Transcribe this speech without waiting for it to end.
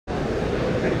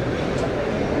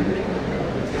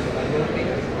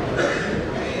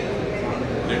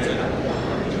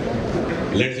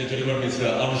Mr.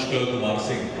 Anushka Kumar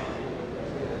Singh.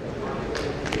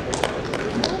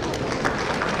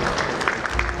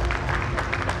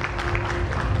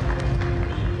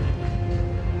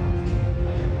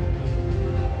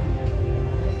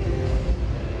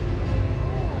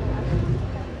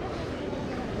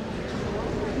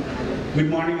 Good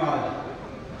morning, all.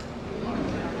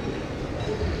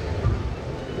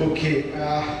 Okay,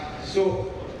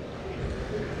 so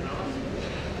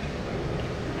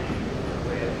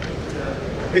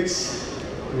it's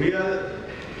real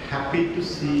happy to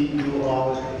see you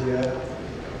all here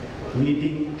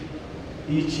meeting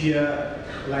each year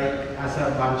like as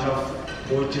a bunch of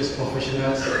coaches,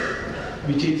 professionals,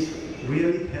 which is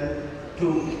really help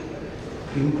to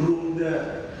improve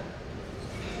the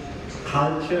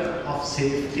culture of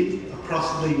safety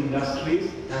across the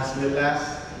industries, as well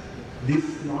as this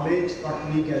knowledge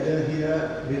what we gather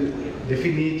here will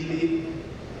definitely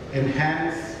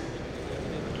enhance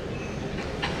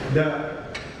the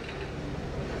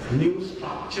new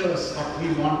structures that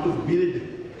we want to build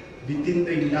within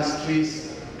the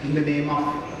industries in the name of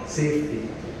safety.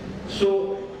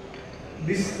 So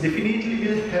this definitely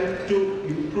will help to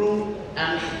improve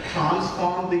and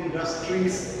transform the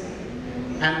industries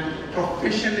and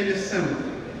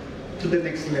professionalism to the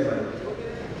next level.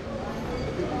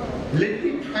 Let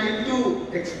me try to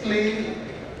explain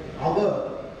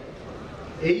our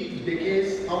 8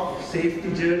 decades of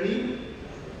safety journey,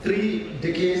 3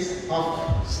 decades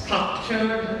of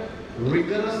structured,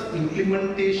 rigorous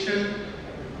implementation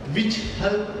which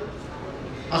help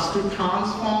us to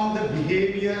transform the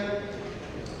behavior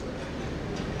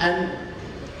and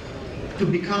to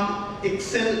become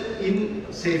excel in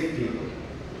safety.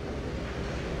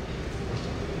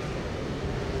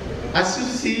 As you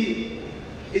see,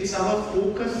 it's our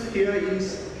focus here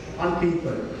is on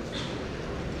people.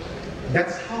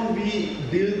 That's how we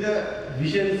build the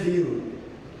Vision Zero.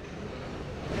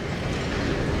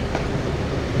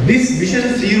 This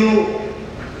Vision Zero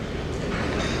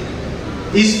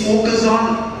is focused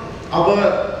on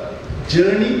our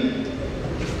journey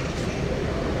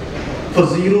for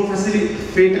zero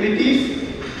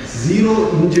fatalities,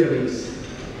 zero injuries,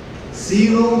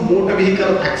 zero motor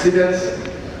vehicle accidents,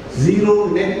 zero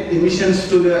net emissions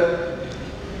to the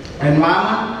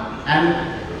environment,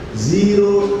 and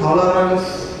zero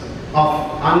tolerance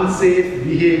of unsafe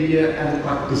behavior and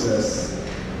practices.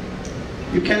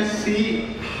 You can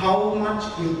see how much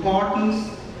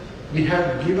importance we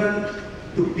have given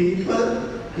to people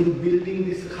in building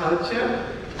this culture,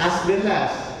 as well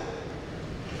as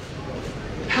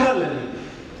parallelly,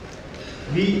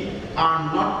 we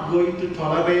are not going to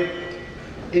tolerate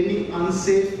any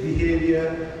unsafe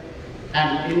behavior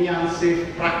and any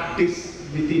unsafe practice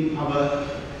within our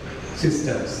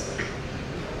systems.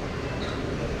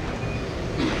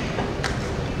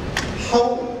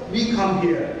 How we come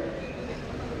here?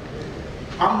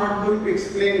 I'm not going to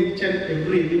explain each and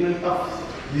every element of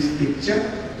this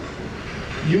picture.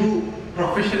 You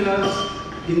professionals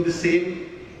in the same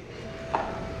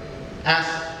as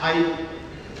I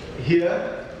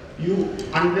here, you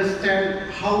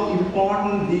understand how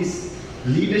important this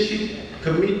leadership,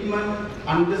 commitment,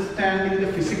 understanding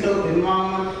the physical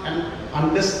environment and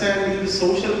understanding the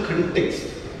social context,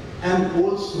 and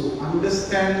also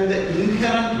understanding the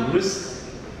inherent risk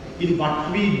in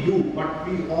what we do, what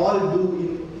we all do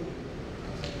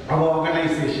in our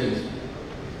organizations.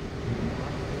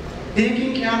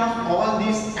 Taking care of all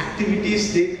these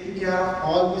activities, taking care of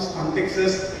all these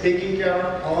contexts, taking care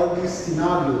of all these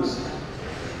scenarios,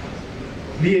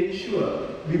 we ensure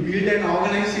we build an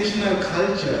organizational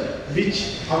culture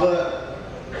which our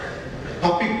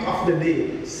topic of the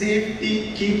day,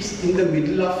 safety, keeps in the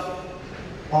middle of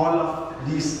all of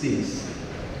these things.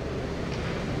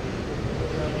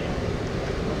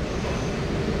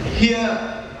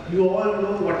 Here, you all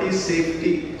know what is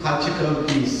safety culture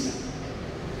curve is.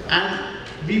 And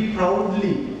we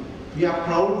are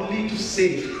proudly to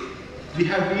say, we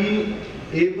have been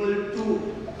able to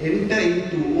enter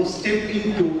into or step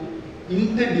into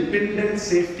interdependent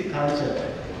safety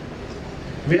culture,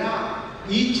 where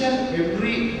each and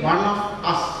every one of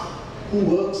us who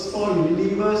works for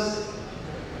Unilever's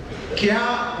care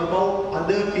about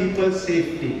other people's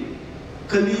safety,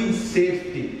 colleagues'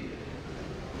 safety.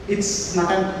 It's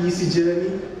not an easy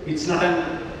journey, it's not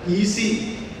an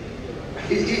easy,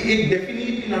 it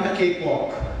definitely not a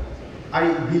cakewalk.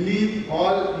 I believe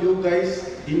all you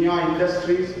guys in your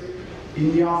industries,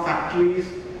 in your factories,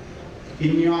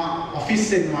 in your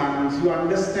office environments, you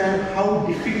understand how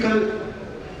difficult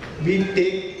we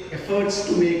take efforts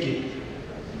to make it.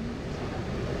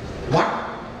 What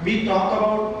we talk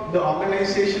about the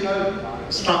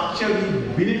organizational structure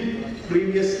we build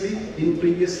in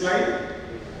previous slide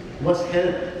was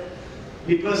health.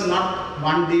 It was not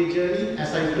one-day journey,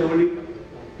 as I told you.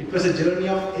 It was a journey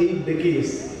of 8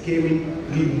 decades. We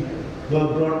were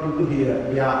brought into here.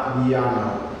 We are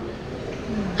now.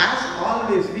 As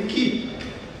always, we keep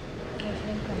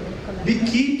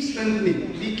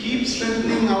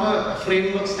strengthening our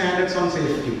framework standards on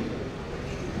safety.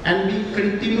 And we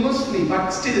continuously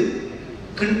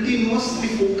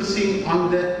focusing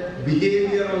on the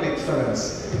behavioral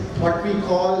excellence. What we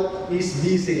call is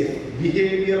Be Safe,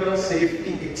 behavioral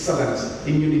safety excellence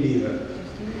in Unilever,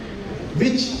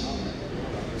 which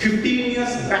 15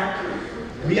 years back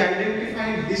we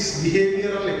identified this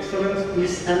behavioral excellence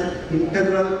is an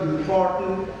integral,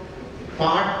 important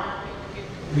part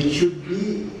which should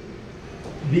be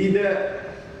the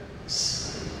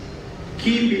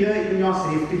key pillar in your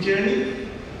safety journey.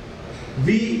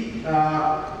 We,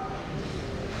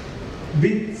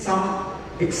 with some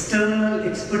external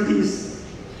expertise,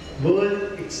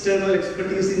 world external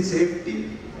expertise in safety,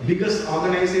 biggest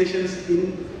organizations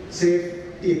in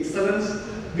safety excellence,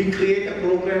 we create a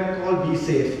program called Be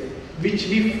Safe, which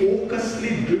we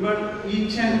focusedly driven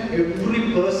each and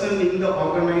every person in the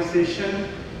organization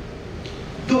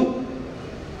to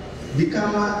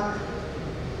become a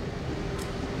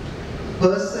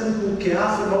person who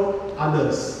cares about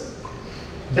others.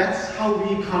 That's how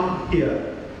we come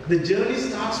here. The journey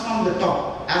starts from the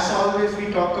top. As always,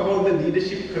 we talk about the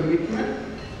leadership commitment.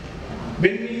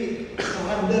 When we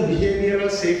started the behavioral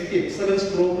safety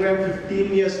excellence program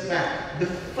 15 years back, the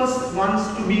first ones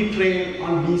to be trained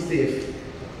on Be Safe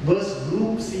was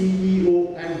Group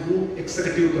CEO and Group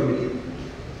Executive Committee.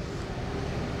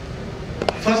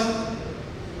 First,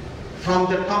 from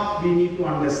the top, we need to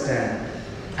understand.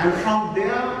 And from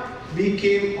there, we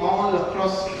came all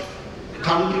across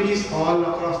countries, all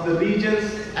across the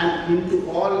regions, and into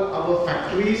all our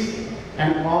factories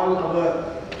and all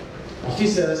our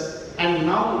officers. And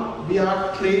now we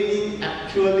are training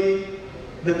actually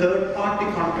the third-party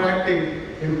contracting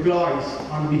employees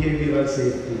on behavioral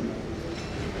safety.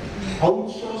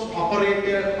 Outsourced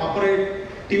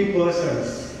operative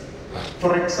persons.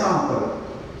 For example,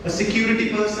 security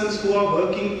persons who are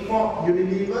working for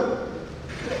Unilever,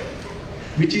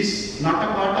 which is not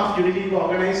a part of Unilever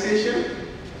organization,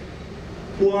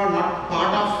 who are not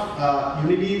part of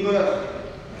Unilever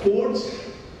codes,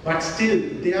 but still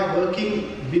they are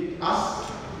working with us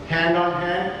hand on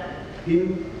hand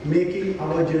in making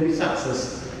our journey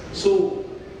success. So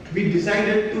we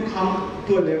decided to come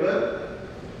to a level,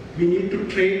 we need to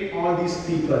train all these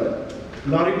people.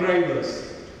 Lorry drivers.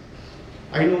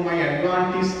 I know my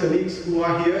Advantage colleagues who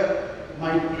are here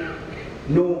might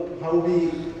know how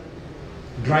we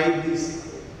drive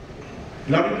this.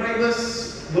 Lorry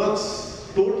drivers works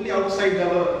totally outside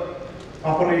our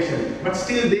operation, but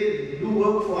still they do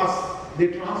work for us. They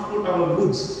transport our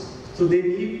goods. So they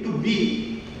need to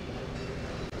be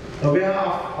aware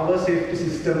of our safety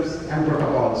systems and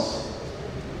protocols.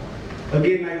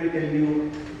 Again, I will tell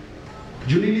you,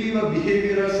 Unilever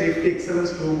Behavioral Safety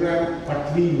Excellence Program,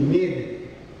 what we made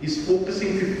is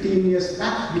focusing 15 years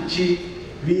back, which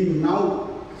we now,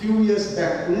 few years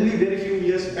back, only very few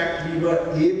years back, we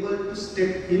were able to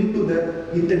step into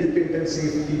the interdependent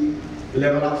safety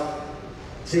level of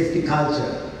safety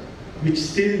culture, which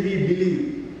still we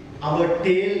believe our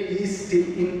tail is still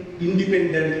in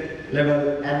independent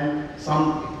level and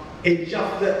some edge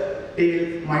of the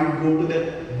tail might go to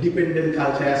the dependent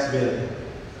culture as well.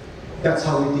 That's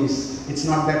how it is. It's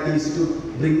not that easy to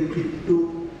bring it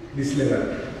to this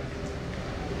level.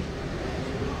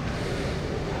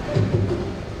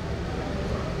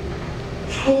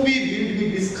 How we build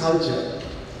with this culture?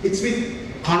 It's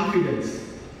with confidence.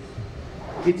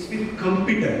 It's with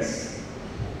competence.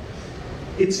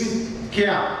 It's with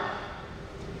care.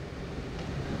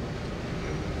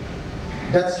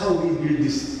 That's how we build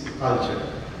this culture.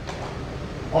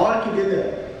 All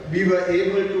together, we were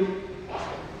able to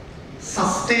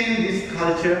sustain this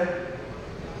culture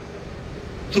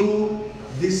through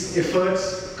these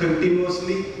efforts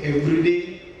continuously, every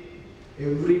day,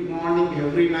 every morning,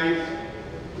 every night.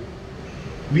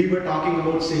 We were talking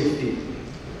about safety.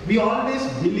 We always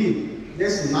believe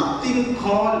there's nothing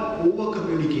called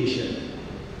over-communication.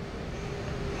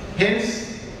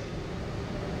 Hence,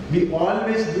 we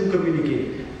always do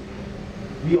communicate.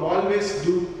 We always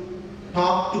do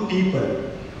talk to people.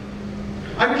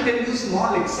 I will tell you a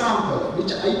small example,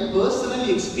 which I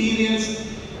personally experienced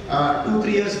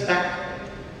 2-3 years back,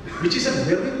 which is a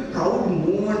very proud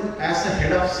moment as a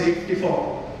head of safety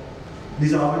for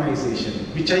this organization,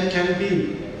 which I can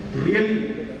be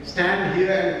really stand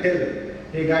here and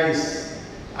tell, hey guys,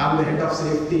 I'm the head of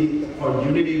safety for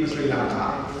Unilever Sri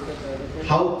Lanka,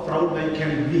 how proud I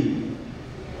can be.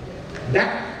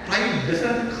 That pride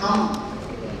doesn't come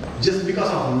just because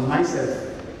of myself.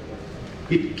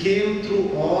 It came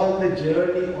through all the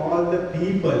journey, all the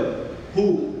people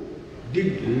who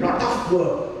did a lot of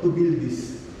work to build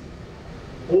this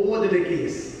over the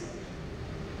decades.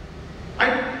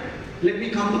 Let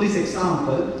me come to this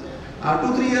example.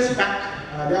 2-3 years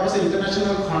back, there was an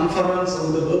international conference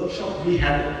on the workshop we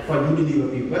had for Unilever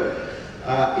people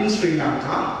in Sri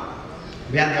Lanka,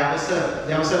 where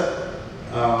there was a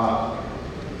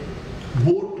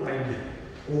boat ride,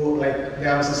 or like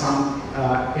there was some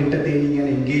entertaining and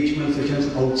engagement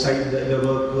sessions outside the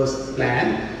work was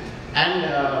planned. And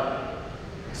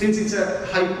since it's a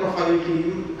high-profile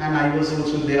team, and I was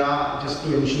also there just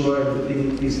to ensure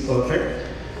everything is perfect.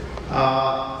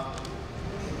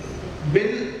 When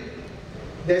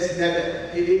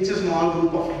it's a small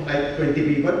group of like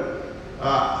 20 people.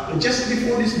 Just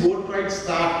before this boat ride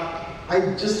start, I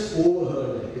just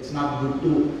overheard. It's not good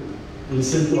to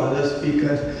listen to other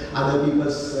speakers, other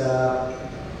people's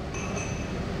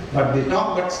what they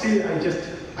talk, but still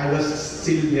I was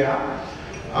still there.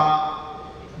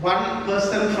 One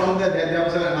person from there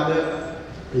was another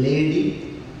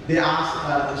lady. They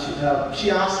asked,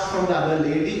 she asked from the other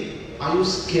lady, "Are you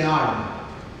scared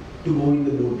to go in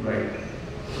the boat ride?"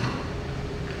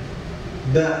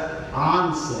 The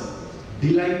answer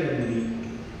delighted me.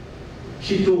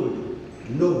 She told,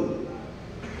 "No,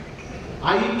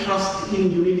 I trust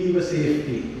in Unilever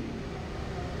safety.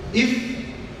 If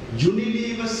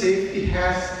Unilever safety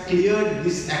has cleared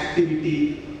this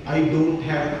activity, I don't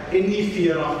have any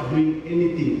fear of doing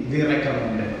anything they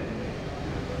recommended."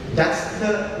 That's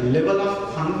the level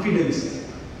of confidence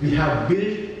we have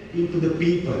built into the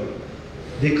people.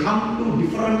 They come to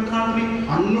different country,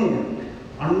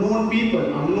 unknown people,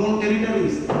 unknown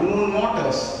territories, unknown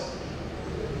waters.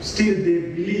 Still they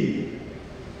believe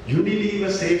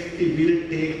Unilever safety will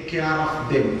take care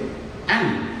of them. And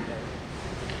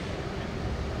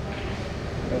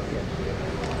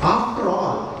after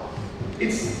all,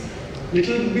 it's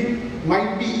little bit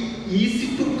might be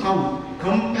easy to come,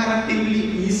 comparatively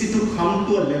easy to come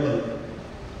to a level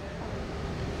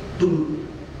to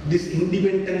this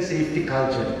independent safety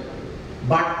culture.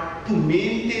 But to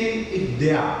maintain it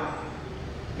there,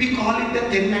 we call it the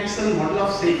 10-axle model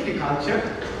of safety culture.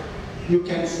 You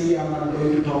can see I'm not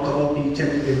going to talk about each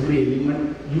and every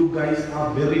element. You guys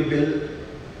are very well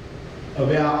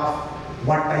aware of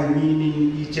what I mean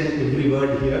in each and every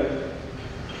word here.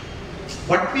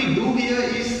 What we do here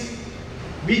is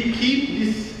we keep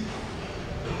this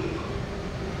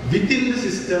within the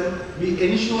system. We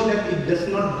ensure that it does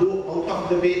not go out of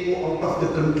the way or out of the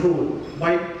control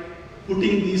by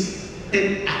putting these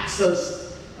 10 axes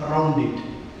around it.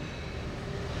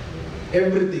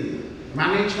 Everything.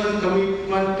 Management,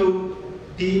 commitment to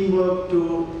teamwork,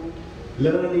 to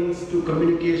learnings, to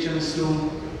communications, to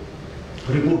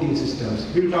reporting systems.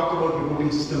 We'll talk about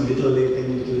reporting system little later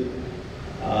in little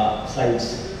slides.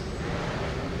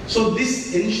 So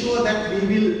this ensures that we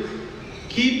will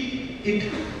keep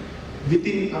it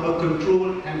within our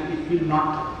control and it will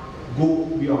not go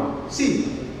beyond. See,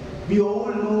 we all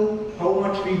know how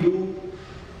much we do.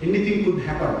 Anything could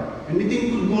happen.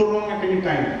 Anything could go wrong at any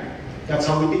time. That's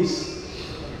how it is.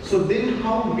 So then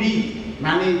how we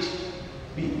manage,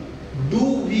 do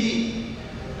we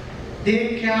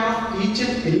take care of each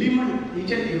and every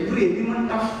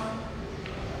element of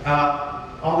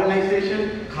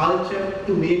organization, culture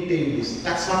to maintain this?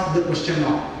 That's not the question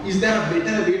now. Is there a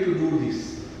better way to do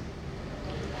this?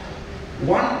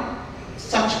 One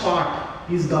such part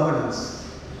is governance.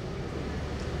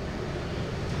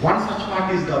 One such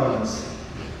part is governance,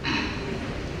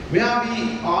 where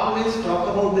we always talk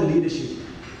about the leadership.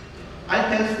 I'll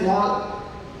tell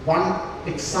one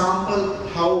example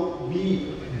how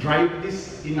we drive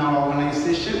this in our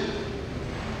organization.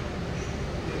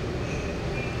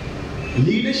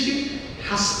 Leadership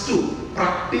has to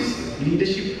practice,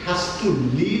 leadership has to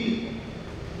lead.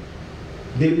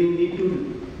 They will need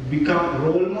to become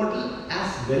role model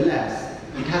as well as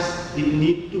it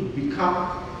need to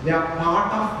become their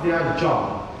part of their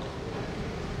job.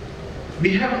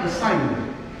 We have assigned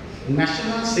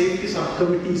national safety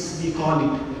subcommittees, we call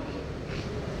it,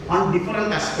 on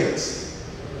different aspects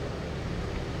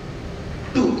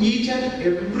to each and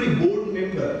every board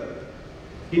member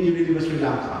in Unilever Sri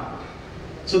Lanka.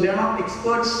 So they are not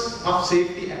experts of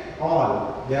safety at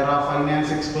all. There are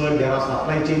finance experts, there are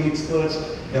supply chain experts,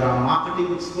 there are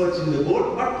marketing experts in the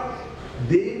board, but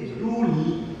they do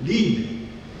lead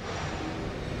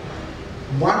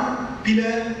one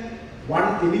pillar, one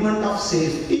element of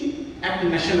safety at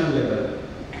national level.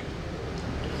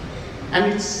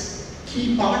 And it's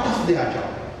key part of their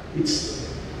job.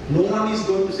 No one is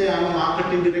going to say, I'm a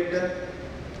marketing director,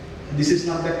 this is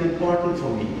not that important for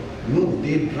me. No,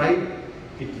 they drive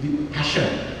it with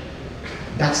passion.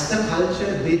 That's the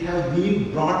culture they have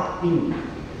been brought in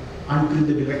until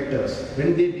the directors.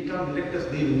 When they become directors,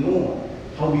 they know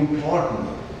how important.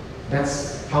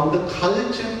 That's how the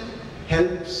culture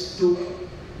helps to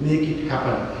make it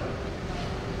happen.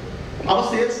 Our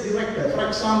sales director, for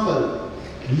example,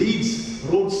 leads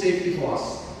road safety for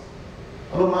us.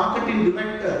 Our marketing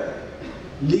director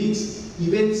leads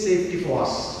event safety for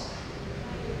us.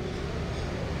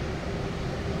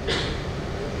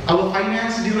 Our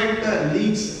finance director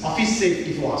leads office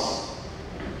safety for us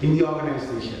in the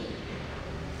organization.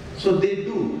 So they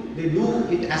do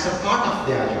it as a part of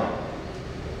their job.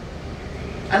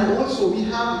 And also we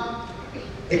have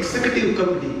executive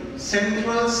committee,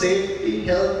 Central Safety,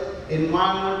 Health,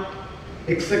 Environment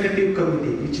Executive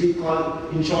Committee, which we call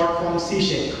in short form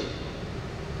CSHEC.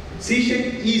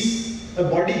 CSHEC is a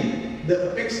body,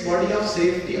 the apex body of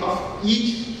safety of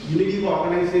each Unilever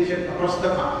organization across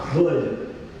the world,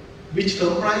 which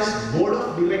comprise board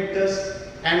of directors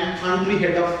and country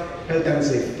head of health and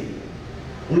safety.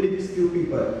 Only these few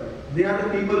people. They are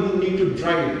the people who need to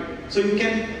drive. So you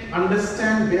can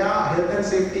understand where health and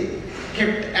safety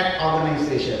kept at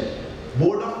organization.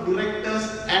 Board of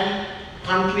directors and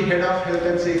country head of health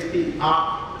and safety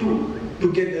are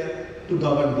together to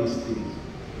govern these things.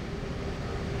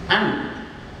 And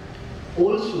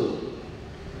also,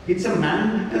 it's a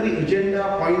mandatory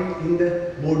agenda point in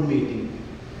the board meeting.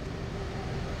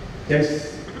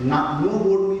 No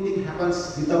board meeting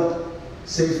happens without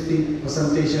safety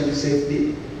presentation,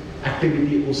 safety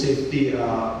activity or safety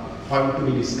point to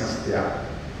be discussed there.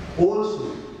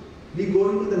 Also, we go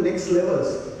into the next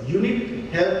levels, unit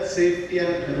health, safety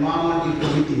and environmental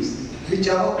committees, which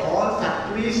are all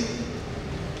factories,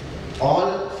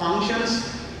 all functions.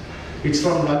 It's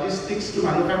from logistics to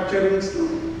manufacturing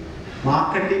to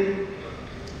marketing,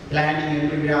 planning,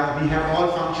 everywhere. We have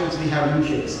all functions, we have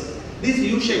USHECs.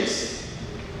 These USHECs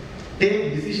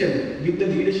take decision with the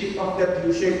leadership of that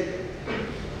USHEC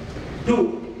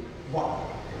to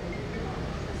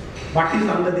what is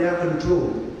under their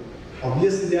control.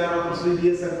 Obviously there are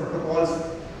procedures and protocols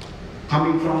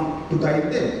coming from to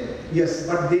guide them. Yes,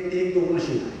 but they take the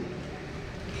ownership.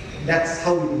 That's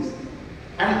how it is.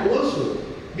 And also,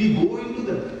 we go into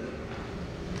the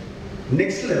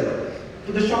next level,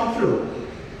 to the shop floor.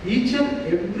 Each and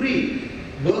every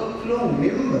workflow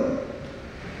member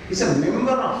is a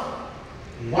member of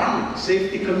one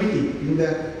safety committee in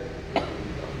the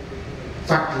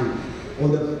factory or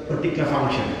the particular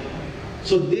function.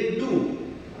 So they do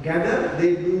gather,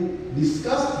 they do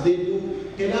discuss, they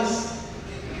do tell us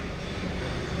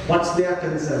what's their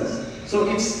concerns. So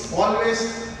it's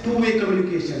always two-way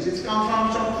communications. It's come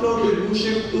from shop floor to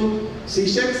U-shape to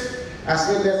C-shapes, as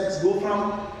well as it's go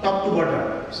from top to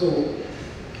bottom. So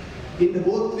in the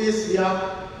both ways we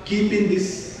are keeping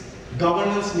this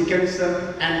governance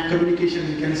mechanism and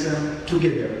communication mechanism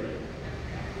together.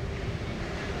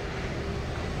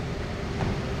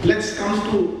 Let's come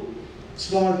to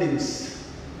small things,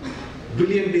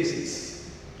 brilliant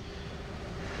basics.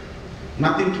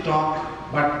 Nothing to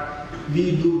talk, but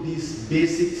we do these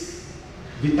basics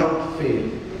without fail.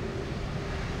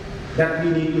 That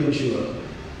we need to ensure.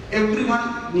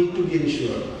 Everyone needs to be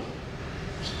ensured.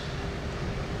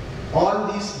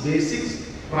 All these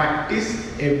basics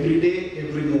practice every day,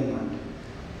 every moment.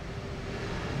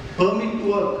 Permit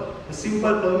to work, a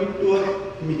simple permit to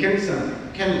work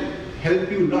mechanism can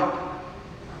help you a lot.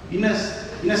 In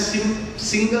a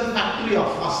single factory of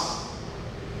us,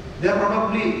 there are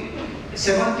probably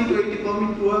 70 to 80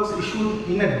 permit to works issued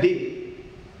in a day.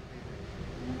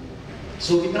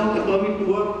 So without a permit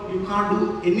to work, you can't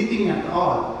do anything at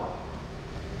all.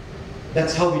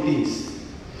 That's how it is.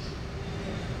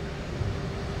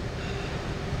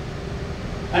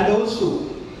 And also,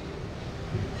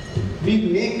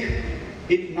 we make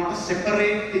it not a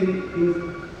separate thing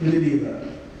in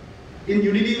Unilever. In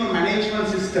Unilever management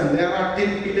system, there are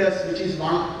 10 pillars, which is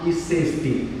one is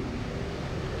safety.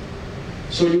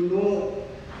 So you know,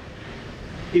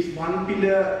 if one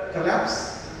pillar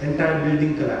collapses, entire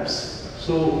building collapses.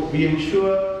 So we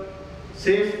ensure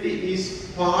safety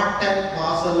is part and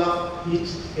parcel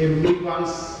of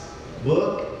everyone's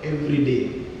work every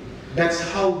day. That's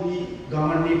how we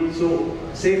govern it. So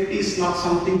safety is not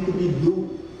something to be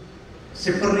do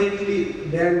separately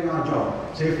there in our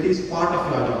job. Safety is part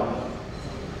of our job.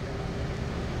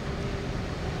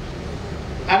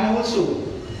 And also,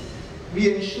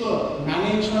 we ensure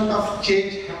management of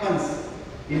change happens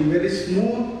in very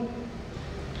smooth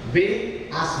way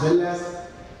as well as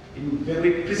in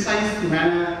very precise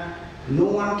manner. No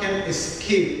one can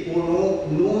escape, or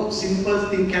no simple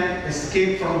thing can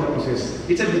escape from the process.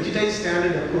 It's a digitized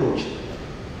standard approach.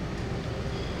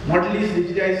 Model is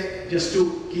digitized just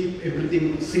to keep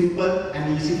everything simple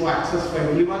and easy for access for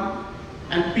everyone.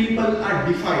 And people are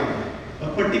defined.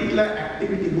 A particular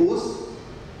activity goes,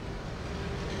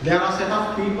 there are a set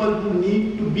of people who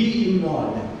need to be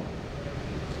involved.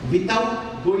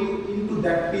 Without going into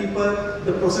that people,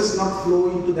 the process not flow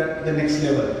into the next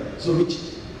level. So which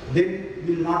then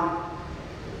will not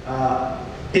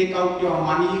take out your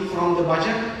money from the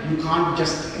budget. You can't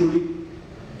just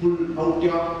pull out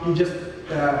you just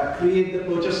create the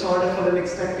purchase order for the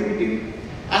next activity.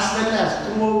 As well as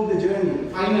throughout the journey,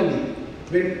 finally,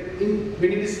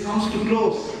 when it comes to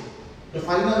close, the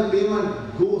final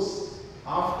payment goes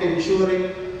after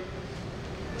ensuring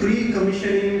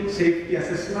pre-commissioning safety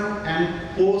assessment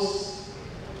and post,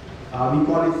 we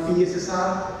call it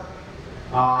PSSR,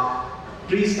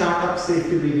 pre-startup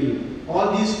safety review.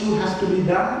 All these two has to be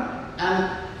done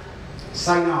and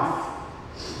sign off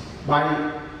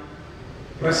by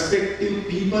respective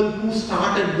people who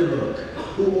started the work,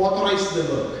 who authorized the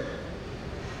work.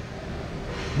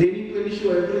 They need to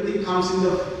ensure everything comes in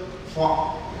the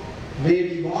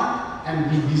way we want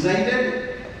and we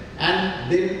decided,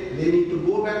 and then they need to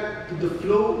go back to the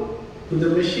flow, to the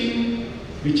machine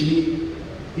which we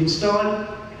installed,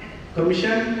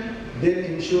 commissioned, then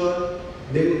ensure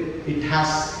then it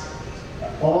has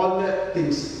all the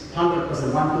things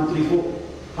 100%, 1, 2, 3, 4,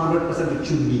 100% it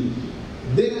should be.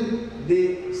 Then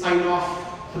they sign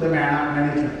off for the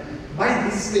management. By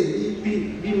this way,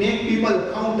 we make people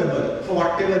accountable for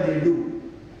whatever they do.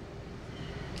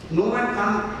 No one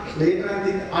can later and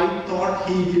think, I thought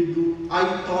he will do, I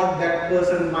thought that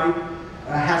person might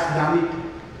has done it.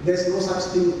 There's no such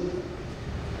thing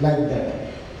like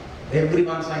that.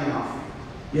 Everyone sign off.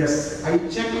 Yes, I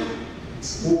check,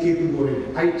 it's okay to go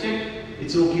ahead. I check,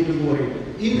 it's okay to go ahead.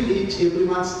 In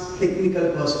everyone's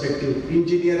technical perspective,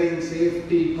 engineering,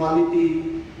 safety,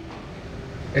 quality,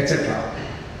 etc.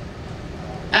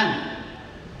 And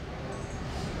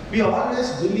we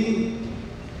always believe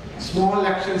small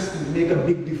actions make a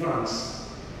big difference.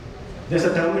 There's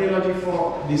a terminology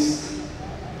for this.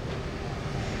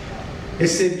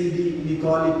 SABD, we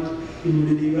call it in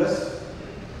Unilever's.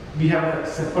 We have a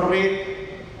separate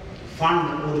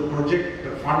fund or the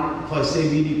project fund for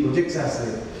SABD projects as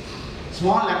well.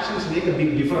 Small actions make a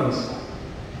big difference.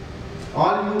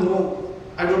 All you know,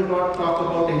 I don't want to talk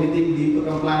about anything, deeper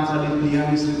compliance, audit,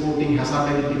 clearness reporting,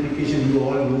 hazard identification, you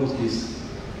all know this.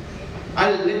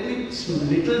 Let me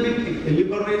little bit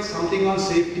elaborate something on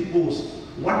safety post.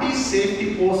 What is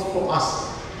safety post for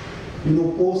us? You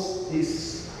know, post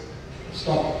is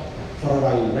stop for a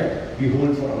while, right? We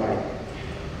hold for a while.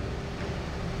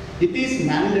 It is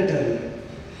mandatory.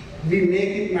 We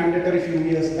make it mandatory a few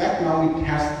years back. Now it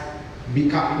has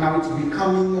become. Now it's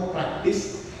becoming a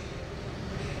practice.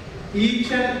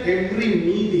 Each and every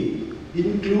meeting,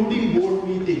 including board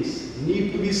meetings,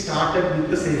 need to be started with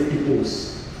the safety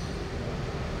post.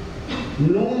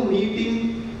 No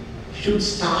meeting should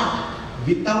start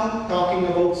without talking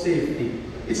about safety.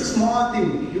 It's a small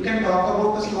thing. You can talk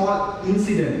about a small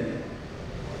incident.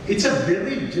 It's a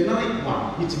very generic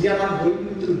one. We are not going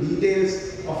into the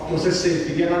details of process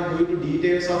safety. We are not going to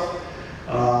details of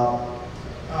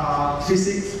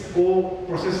physics or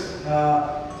process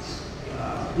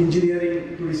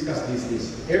engineering to discuss these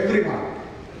things. Everyone.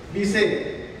 We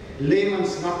say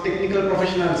layman's, not technical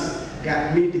professionals,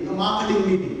 meeting, a marketing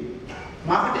meeting.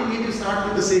 Marketing meeting start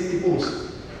with the safety post.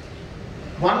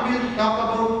 One will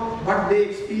talk about what they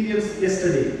experienced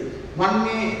yesterday. One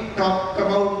may talk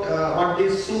about what they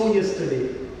saw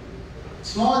yesterday.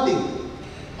 Small thing.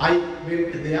 I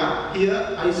went there,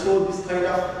 here I saw this kind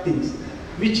of things,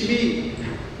 which we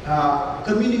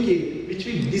communicate, which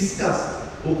we discuss.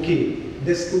 Okay,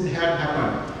 this could have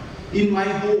happened. In my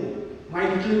home,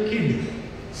 my little kid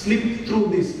slipped through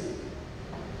this.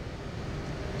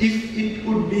 If it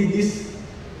could be this,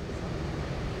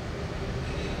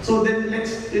 so then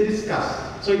let's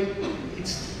discuss. So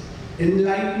it's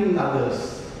enlightening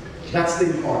others. That's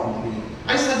the important thing.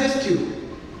 I suggest you,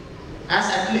 as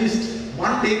at least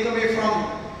one takeaway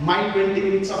from my 20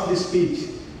 minutes of this speech,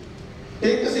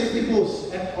 take the safety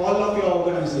post at all of your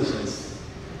organizations.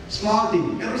 Small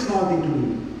thing, very small thing to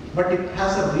do, but it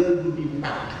has a real good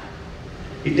impact.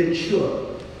 It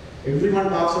ensures everyone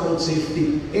talks about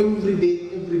safety every day,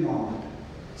 every moment.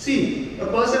 See, a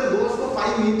person goes for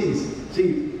 5 meetings.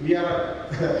 See, we are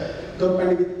a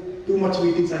company with too much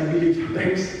meetings, I believe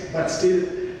sometimes, but still,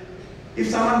 if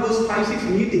someone goes 5, 6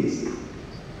 meetings,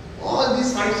 All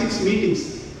these 5-6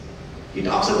 meetings, he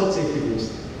talks about safety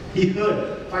tools. He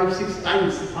heard 5-6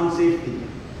 times on safety.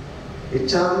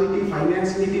 HR meeting,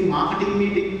 finance meeting, marketing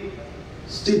meeting,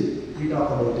 still we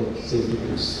talk about it, safety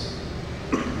tools.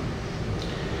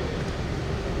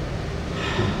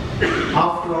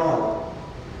 After all,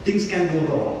 things can go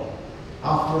wrong.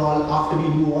 After all, after we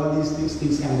do all these things,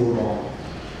 things can go wrong.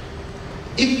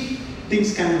 If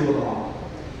things can go wrong,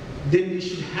 then we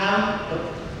should have a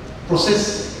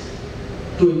process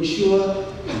to ensure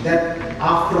that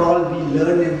after all we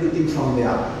learn everything from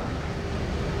there.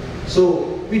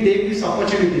 So we take this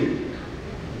opportunity.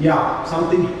 Yeah,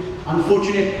 something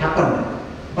unfortunate happened,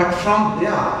 but from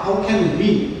there, how can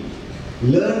we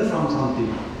learn from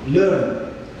something? Learn.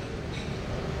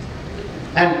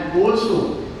 And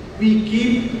also, we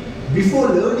keep, before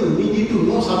learning, we need to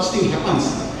know such thing happens.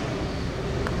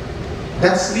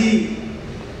 That's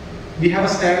we have a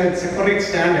standard, separate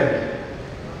standard.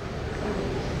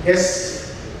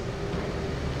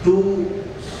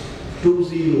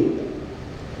 S220.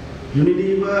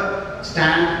 Unilever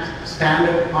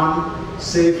standard on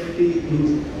safety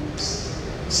in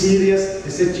serious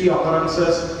SHE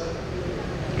occurrences,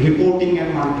 reporting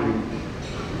and monitoring.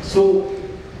 So,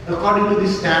 according to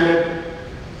this standard,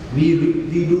 we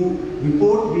do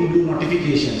report, we do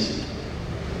notifications.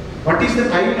 What is the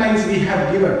timelines we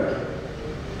have given?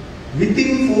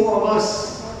 Within 4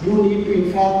 hours, you need to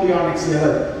inform to your next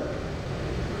level.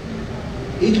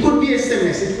 It could be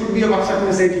SMS, it could be a WhatsApp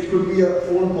message, it could be a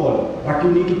phone call, but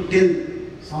you need to tell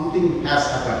something has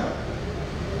happened.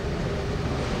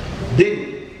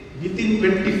 Then, within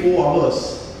 24 hours,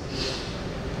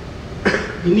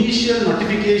 initial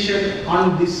notification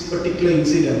on this particular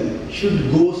incident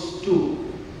should go to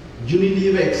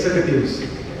Unilever executives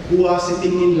who are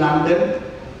sitting in London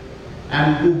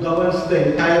and who governs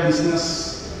the entire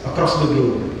business across the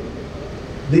globe.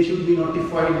 They should be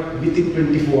notified within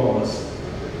 24 hours.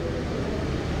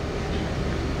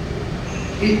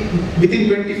 Within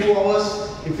 24 hours,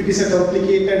 if it is a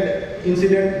complicated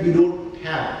incident, we don't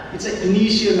have. It's an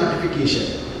initial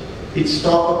notification. It's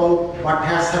talk about what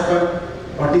has happened,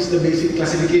 what is the basic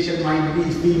classification might be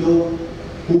if we know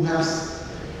who has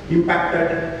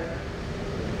impacted,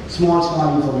 small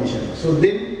information. So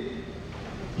then,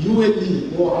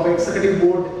 ULE or our executive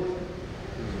board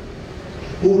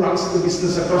who runs the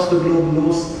business across the globe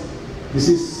knows this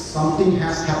is something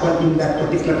has happened in that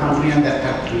particular country and that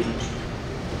factory.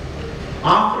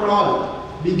 After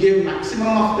all, we gave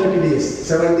maximum of 30 days.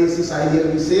 7 days is ideal,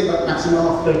 we say, but maximum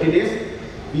of 30 days.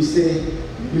 We say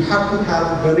you have to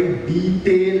have very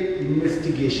detailed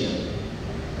investigation.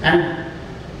 And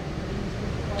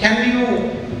can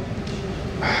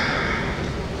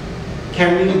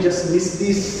you just miss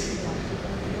these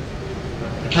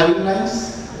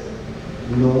timelines?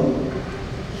 No.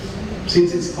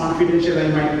 Since it's confidential, I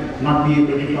might not be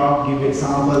able to give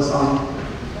examples on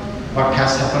what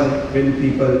has happened when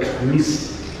people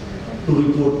miss to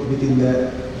report within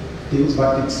the things,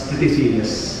 but it's pretty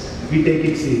serious. We take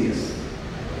it serious.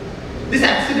 This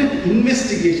accident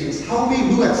investigations, how we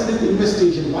do accident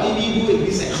investigation, why we do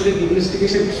this accident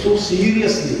investigation so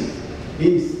seriously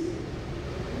is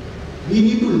we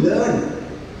need to learn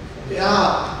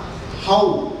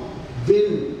how,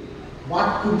 when,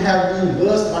 what could have been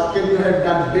worse, what can you have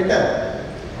done better,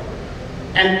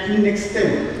 and in next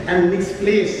step and next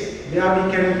place where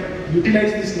we can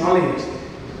utilize this knowledge.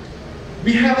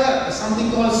 We have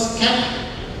something called SCAT,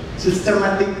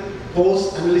 Systematic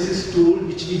Post-Analysis Tool,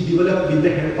 which we developed with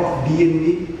the help of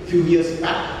DNV a few years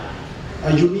back,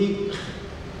 a unique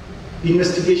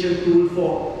investigation tool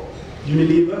for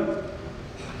Unilever.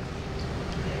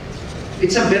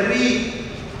 It's a very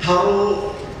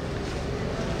thorough,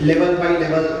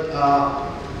 level-by-level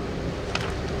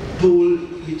tool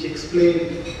which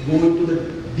explains, go into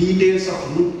the details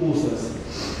of root causes.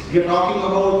 We are talking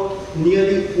about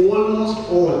nearly almost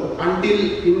all, until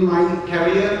in my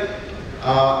career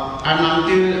and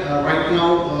until right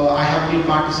now I have been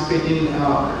participating in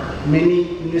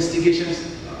many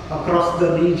investigations across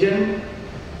the region.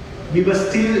 We were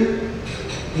still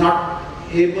not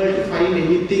able to find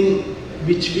anything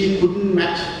which we couldn't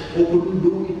match or couldn't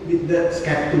do it with the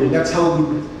SCAT tool. That's how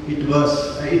good it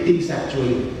was, it is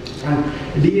actually. And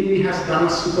DNV has done a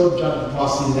superb job for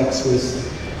us in that space.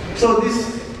 So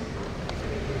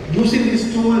using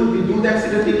this tool, we do the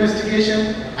accident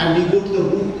investigation and we go to the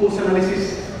root cause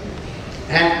analysis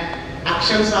and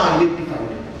actions are identified.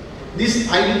 This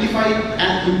identify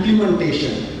and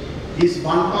implementation is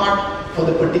one part for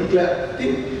the particular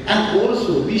thing, and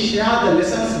also we share the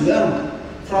lessons learned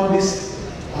from this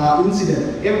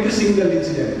incident, every single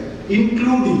incident.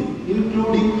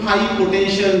 including high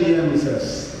potential near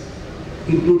misses.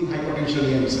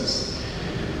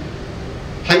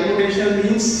 High potential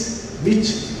means which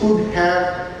could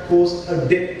have caused a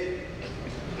death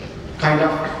kind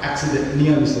of accident,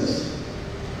 near misses.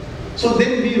 So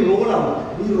then we roll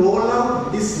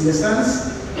out these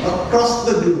lessons across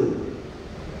the globe.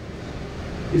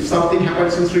 If something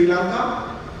happens in Sri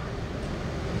Lanka,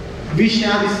 we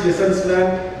share these lessons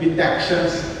learned with the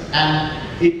actions, and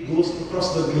it goes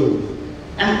across the globe.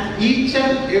 And each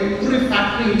and every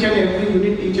factory, each and every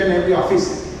unit, each and every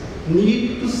office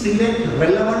need to select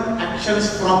relevant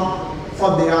actions for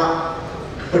their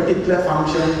particular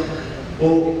function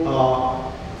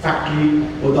or factory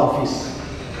or the office.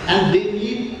 And they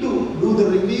need to do the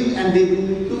review, and they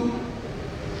need to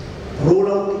roll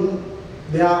out in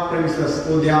their premises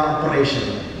or their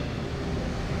operation.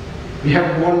 We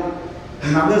have gone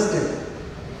another step.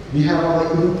 We have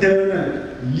our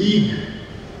internal league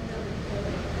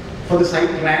for the site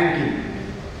ranking.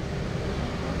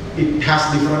 It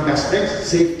has different aspects.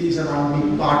 Safety is a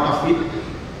big part of it.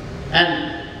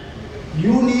 And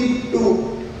you need to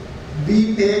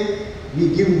we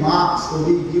give marks or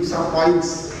we give some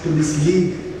points to this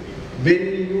league when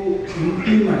you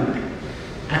implement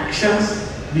actions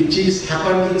which is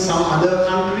happened in some other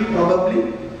country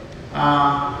probably,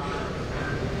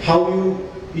 how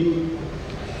you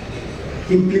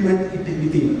implement it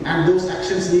within, and those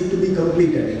actions need to be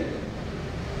completed.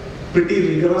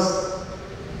 Pretty rigorous,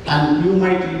 and you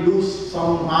might lose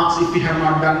some marks if you have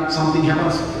not done something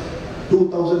happens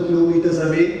 2,000 kilometers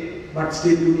away, but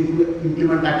still you need to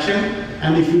implement action,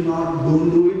 and if you don't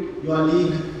do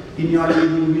it, in your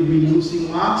league you will be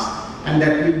losing marks, and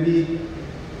that will be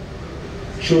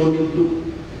shown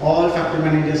to all factory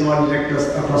managers, all directors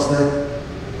across the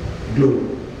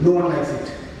globe. No one likes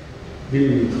it,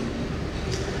 believe me.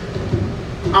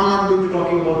 I'm not going to be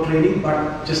talking about training,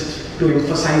 but just to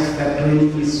emphasize that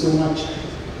training is so much.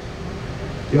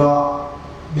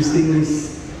 This thing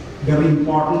is very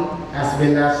important, as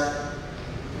well as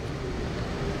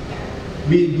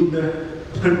we do the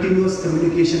continuous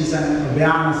communications and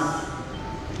awareness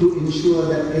to ensure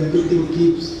that everything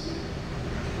keeps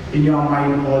in your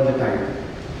mind all the time.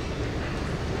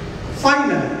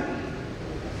 Finally,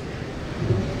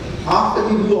 after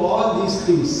we do all these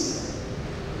things,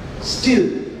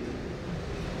 still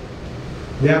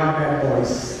there are bad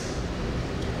boys.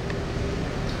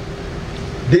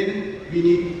 Then we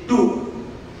need to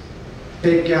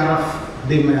take care of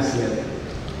them as well.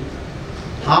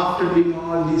 After doing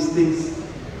all these things,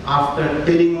 after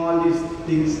telling all these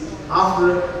things,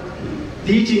 after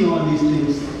teaching all these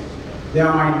things, there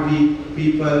might be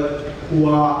people who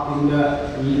are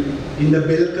in the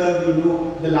bell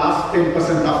curve, the last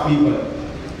 10% of people.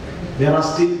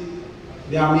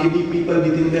 There may be people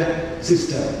within the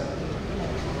system.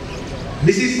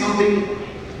 This is something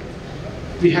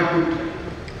we have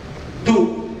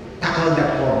to tackle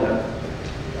that problem.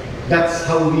 That's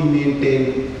how we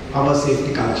maintain our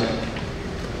safety culture.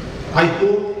 I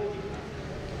hope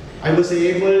I was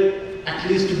able at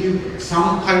least to give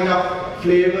some kind of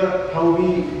flavor how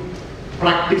we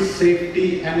practice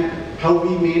safety and how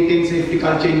we maintain safety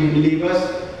culture in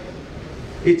Unilevers.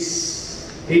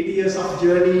 It's 8 years of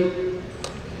journey,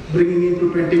 bringing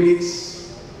into 20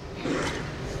 minutes.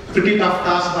 Pretty tough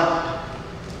task, but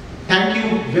thank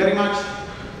you very much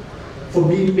for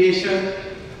being patient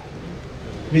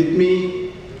with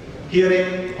me,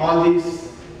 hearing all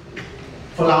this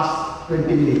for last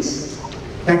 20 minutes.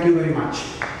 Thank you very much.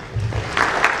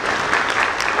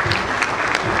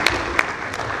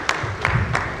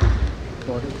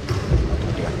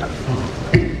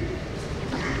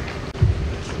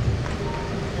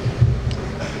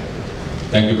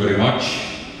 Thank you very much,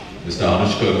 Mr.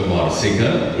 Anushka Kumar Singh.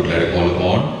 Would like to call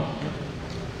upon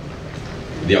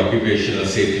the Occupational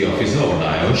Safety Officer or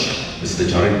NIOSH, Mr.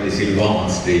 Charit De Silva, on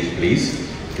stage, please,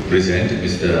 to present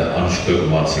Mr. Anushka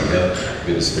Kumar Singh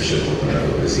with a special token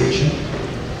of appreciation.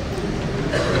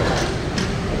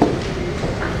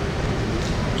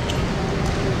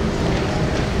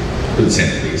 To the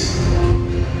center, please.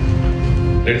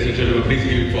 Ladies and gentlemen, please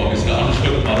give it for Mr.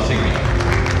 Anushka Kumar Singh.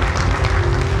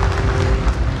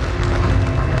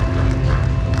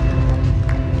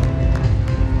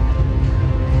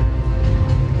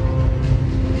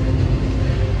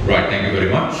 Right, thank you very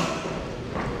much.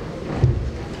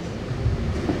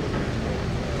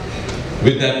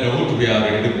 With that note, we are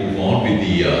ready to move on with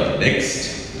the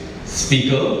next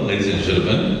speaker, ladies and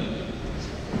gentlemen.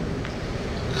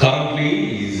 Currently,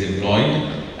 he is employed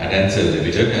at Ansel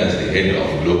Limited as the head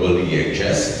of Global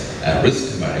EHS and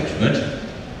Risk Management,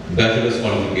 bachelor's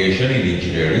qualification in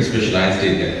engineering, specialized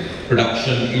in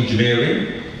production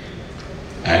engineering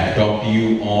and talk to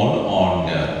you all on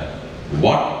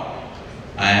what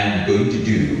I am going to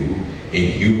do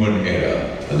in human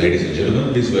error. Ladies and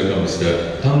gentlemen, please welcome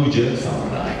Mr. Tanuja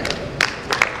Samanayaka.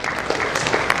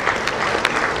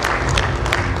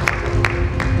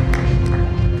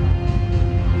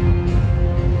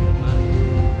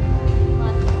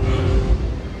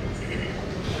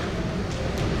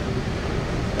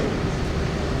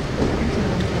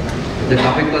 The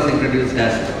topic was introduced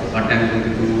as what I am going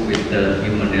to do with the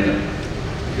human error.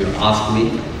 If you ask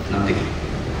me, nothing.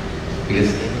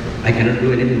 Because I cannot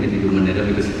do anything with the human error,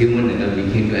 because human error we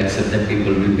need to accept that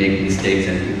people will make mistakes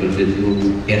and people will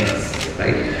do errors,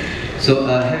 right? So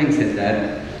having said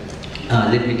that,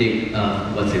 let me take,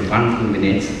 1-2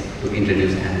 minutes to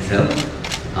introduce Ansel.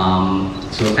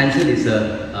 So Ansel is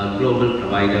a global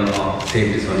provider of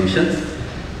safety solutions.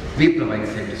 We provide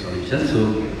safety solutions.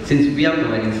 So since we are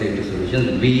providing safety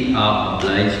solutions, we are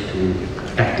obliged to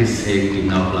practice safety in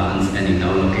our plants and in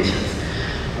our locations.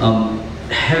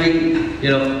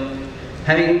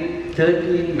 Having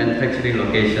 13 manufacturing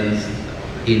locations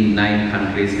in 9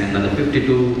 countries and another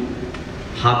 52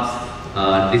 hubs,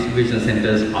 distribution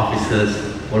centers, offices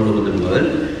all over the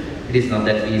world, it is not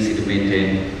that easy to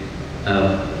maintain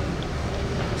a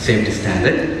safety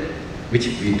standard, which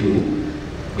we do,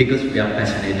 because we are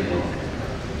passionate about it.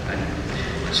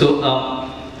 Right? So,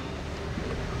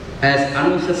 as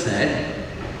Anusha said,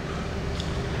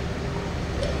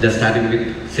 just starting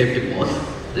with safety post,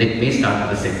 let me start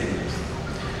with the safety post.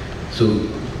 So,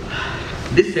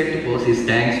 this safety post is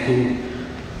thanks to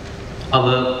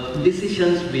our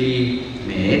decisions we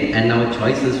made and our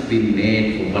choices we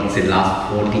made for the last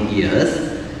 40 years.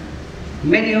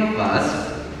 Many of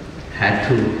us had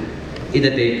to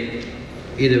either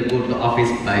go to the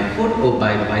office by foot or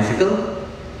by bicycle,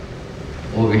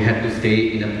 or we had to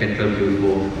stay in a petrol fuel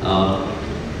for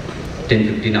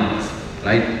 10-15 hours,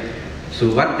 right?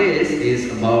 So what this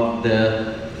is about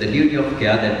the duty of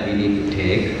care that we need to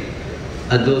take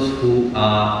those who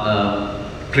are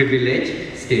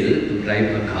privileged still to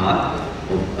drive a car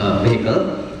or a vehicle.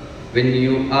 When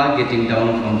you are getting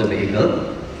down from the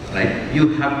vehicle, right,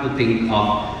 you have to think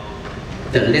of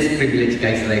the less privileged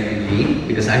guys like me,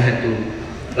 because I had to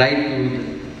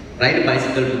ride a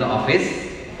bicycle to the office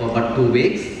for about 2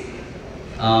 weeks.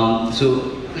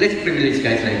 So less privileged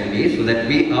guys like me, so that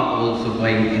we are also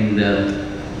going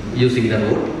using the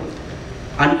road.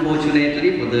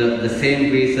 Unfortunately, for the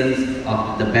same reasons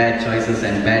of the bad choices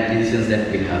and bad decisions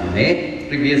that we have made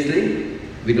previously,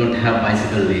 we don't have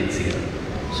bicycle lanes here.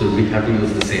 So we have to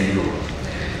use the same road.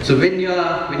 So when you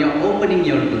are opening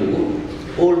your door,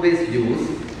 always use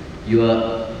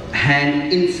your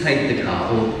hand inside the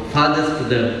car or farthest to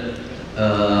the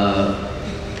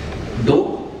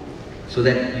door, so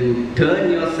that you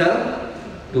turn yourself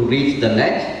to reach the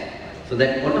latch, so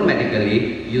that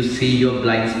automatically you see your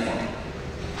blind spot,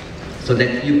 so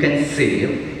that you can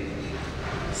save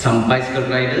some bicycle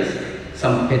riders,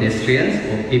 some pedestrians,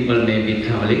 or people may be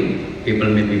traveling, people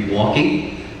may be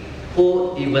walking,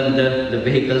 or even the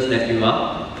vehicles that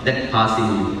passing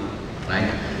you,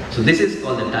 right? So this is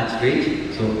called the touch reach.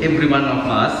 So every one of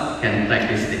us can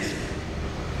practice this.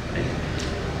 Right?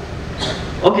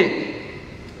 Okay,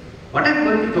 what I'm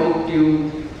going to talk to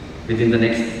you within the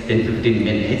next 10-15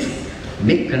 minutes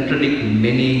may contradict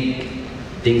many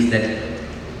things that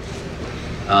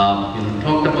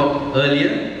talked about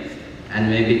earlier, and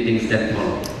maybe things that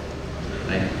follow.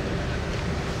 Right?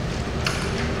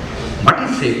 What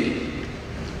is safety?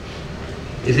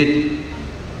 Is it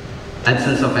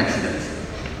absence of accidents?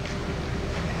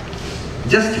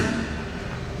 Just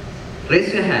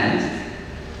raise your hands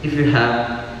if you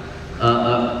have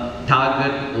a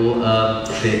target or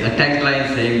say a tagline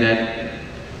saying that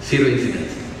 0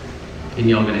 incidents in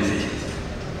your organizations.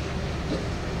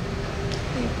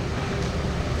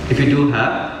 If you do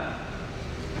have,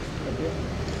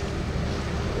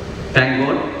 thank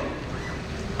God,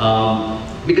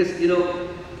 because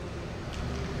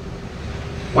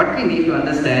what we need to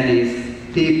understand is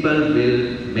people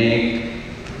will make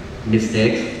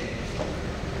mistakes.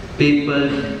 People,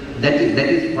 that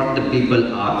is what the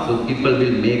people are. So people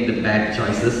will make the bad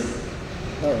choices,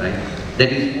 right?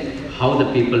 That is how the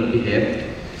people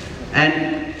behave.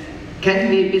 And can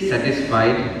we be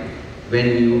satisfied when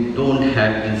you don't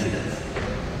have incidents?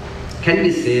 Can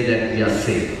we say that we are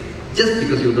safe just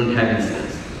because you don't have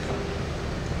incidents?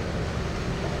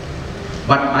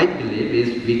 What I believe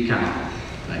is we cannot,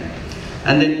 right?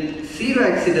 And then 0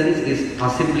 accidents is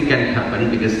possibly can happen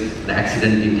because the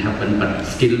accident didn't happen, but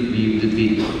still we will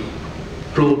be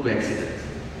prone to accidents,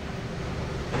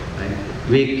 right?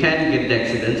 we can get the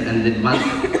accidents, and then once,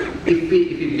 if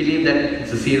we believe that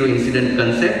it's a zero incident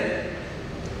concept,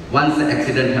 once the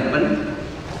accident happens,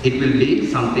 it will be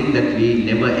something that we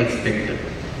never expected.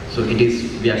 So it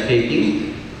is, we are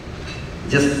taking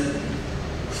just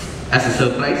as a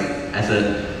surprise, as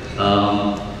a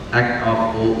act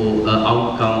of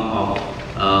outcome of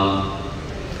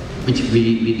which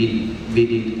we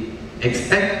didn't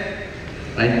expect,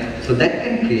 right? So that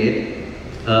can create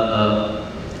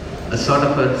a sort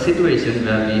of a situation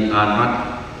where we are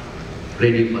not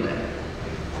ready for that.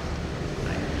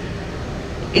 Right?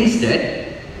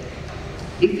 Instead,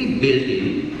 if we build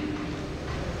in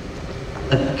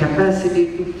a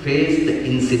capacity to face the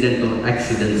incident or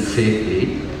accident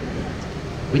safely,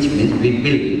 which means we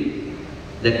build in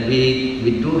that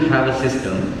we do have a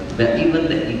system where even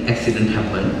the accident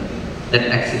happens, that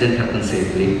accident happens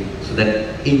safely, so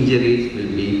that injuries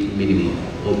will be minimal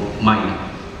or minor.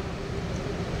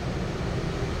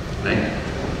 Right?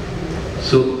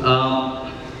 So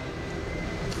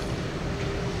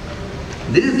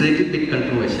this is a little bit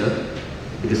controversial,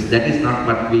 because that is not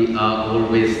what we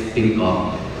always think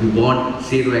of. We want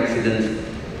zero accidents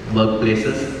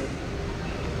workplaces.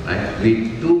 Right? We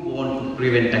do want to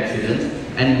prevent accidents,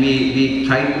 and we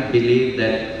try to believe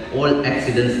that all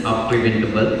accidents are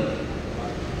preventable.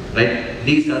 Right?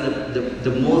 These are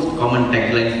the most common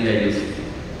taglines we are using.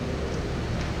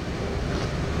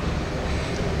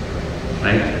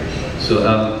 Right?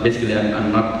 So basically,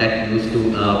 I'm not that used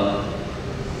to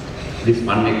this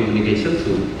one-way communication. So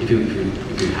if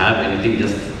you have anything,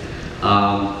 just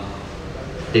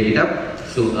take it up.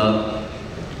 So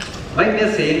why we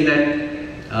are saying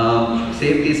that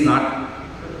safety is not,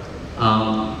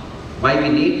 why we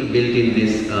need to build in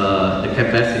this the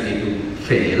capacity to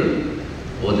fail,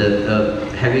 or the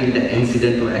having the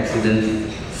incident or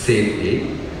accidents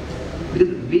safely,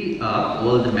 because we are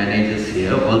all the managers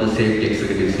here, all the safety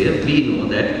executives here, we know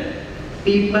that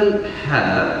people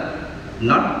have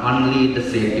not only the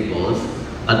safety goals,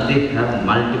 but they have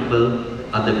multiple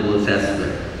other goals as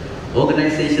well.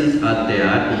 Organizations are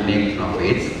there to make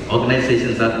profits.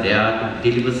 Organizations are there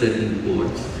to deliver certain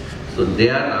goods. So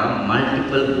there are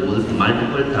multiple goals,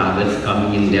 multiple targets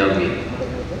coming in their way.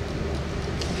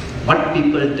 What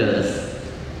people does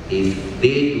is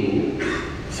they do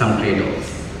some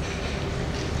trade-offs.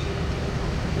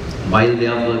 While they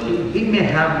are working, we may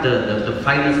have the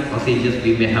finest procedures,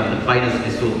 we may have the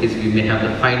finest SOPs, we may have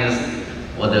the finest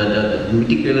or the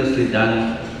meticulously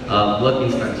done work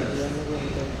instructions.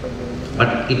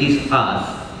 But it is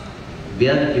us, we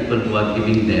are the people who are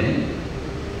giving them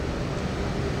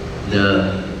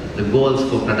the goals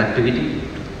for productivity,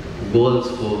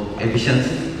 goals for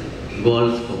efficiency,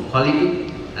 goals for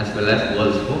quality, as well as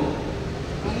goals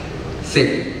for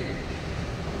safety.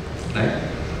 Right?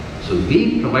 So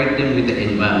we provide them with the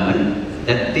environment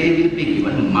that they will be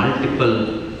given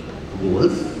multiple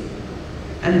goals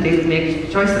and they will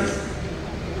make choices.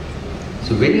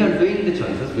 So when you are doing the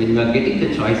choices, when you are getting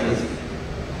the choices,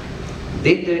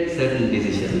 they take certain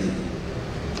decisions.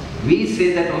 We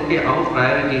say that, okay, our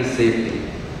priority is safety.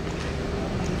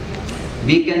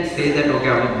 We can say that, okay,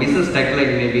 our business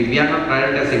tagline maybe, we are not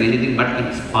prioritizing anything, but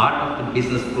it's part of the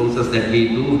business process that we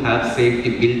do have safety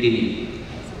built in.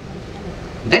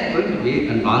 That's going to be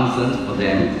a nonsense for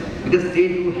them, because they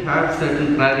do have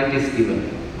certain priorities given,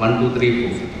 1, 2,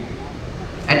 3, 4.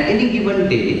 At any given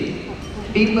day,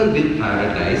 people will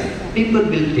prioritize, people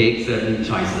will take certain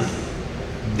choices,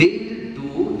 they will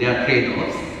do their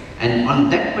trade-offs, and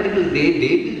on that particular day,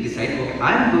 they will decide, okay,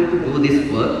 I'm going to do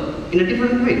this work in a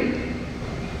different way.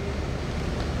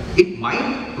 It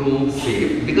might prove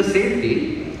safe, because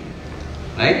safety,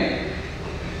 right,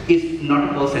 is not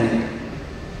a percentage.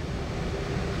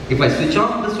 If I switch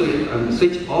off the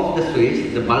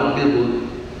switch, the bulb will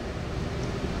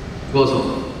goes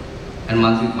off, and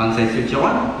once I switch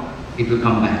on, it will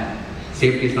come back.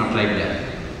 Safety is not like that,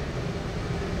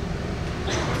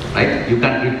 right? You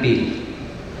can't repeat.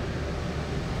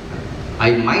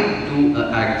 I might do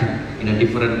an act in a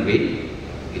different way.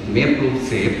 It may prove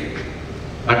safe,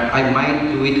 but I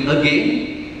might do it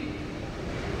again.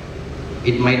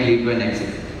 It might lead to an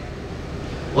accident.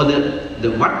 Or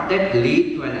what that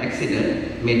lead to an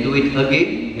accident may do it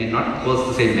again, may not cause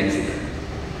the same accident.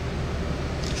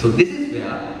 So this is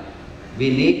where we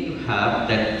need to have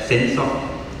that sense of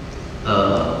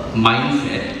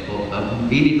mindset, or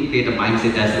we need to create a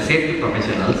mindset as a safety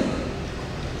professionals,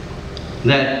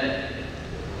 that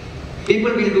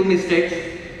people will do mistakes,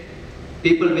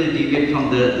 people will deviate from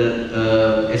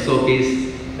the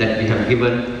SOPs that we have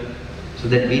given, so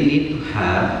that we need to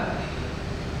have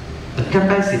the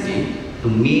capacity to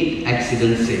meet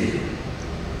accidents safely.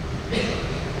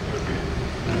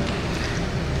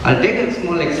 I'll take a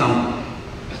small example.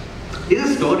 This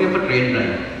is a story of a train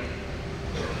driver,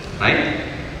 right?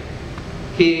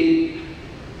 He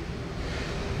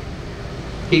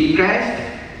crashed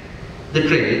the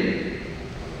train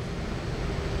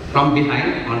from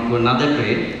behind onto another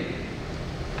train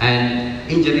and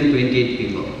injuring 28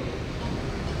 people,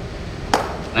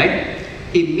 right?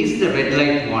 He missed the red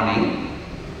light warning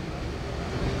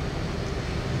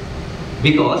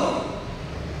because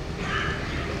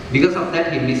of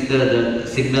that he missed the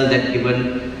signal that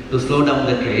given to slow down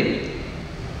the train,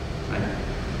 right?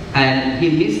 And he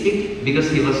missed it because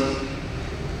he was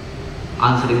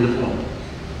answering the phone,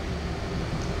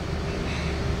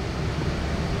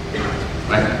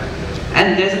 right?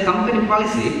 And there's a company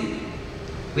policy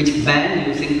which bans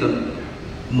using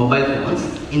mobile phones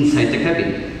inside the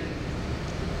cabin.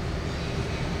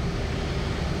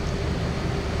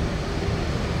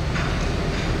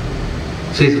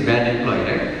 So he's a bad employee,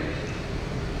 right?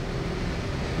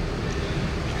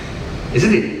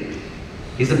 Isn't it?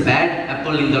 He's a bad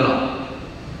apple in the law.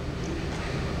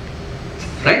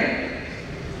 Right?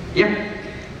 Yeah.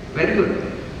 Very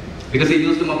good. Because he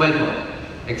used a mobile phone.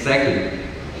 Exactly.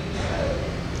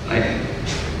 Right?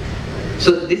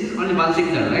 So this is only one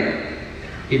signal, right?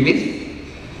 He missed.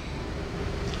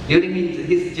 During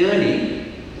his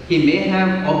journey, he may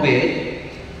have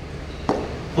obeyed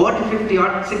 40, 50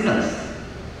 odd signals.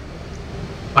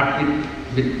 But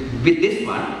with this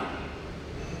one,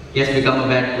 he has become a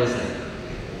bad person.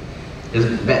 He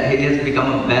has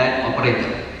become a bad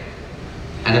operator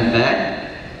and a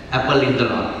bad apple in the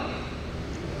law.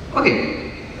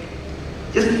 Okay,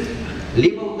 just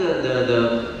leave out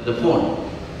the phone.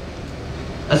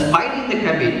 A spider in the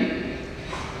cabin,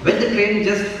 when the train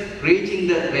just reaching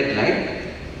the red light,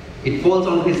 it falls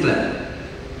on his lap.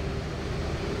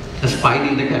 A spider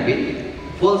in the cabin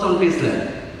falls on his lap.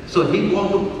 So he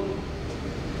wants to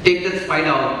take that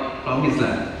spider out from his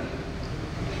lap.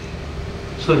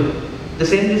 So the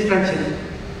same distraction.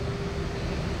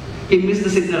 He missed the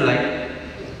signal light.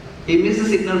 He missed the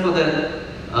signal for the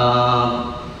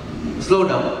slow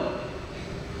down.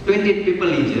 28 people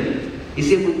injured. Is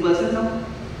he a good person now?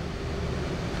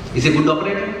 Is he a good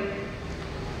operator?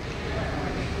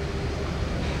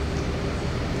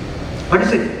 What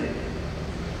is it?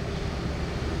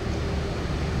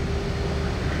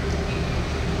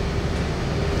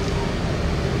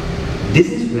 This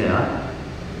is where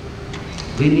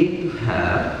we need to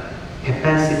have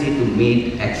capacity to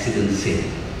meet accidents safe.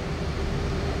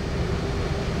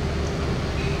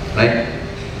 Right?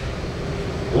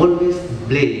 Always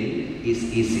blame is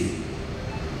easy,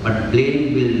 but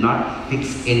blame will not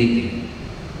fix anything.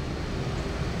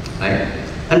 Right?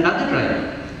 Another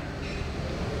driver,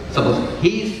 suppose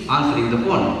he is answering the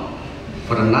phone.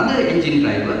 For another engine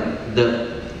driver,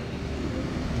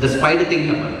 the spider thing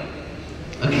happened.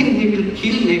 Again, he will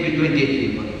kill maybe 28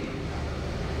 people.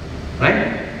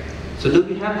 Right? So do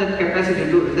we have that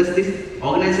capacity? Does this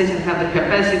organization have the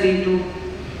capacity to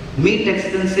meet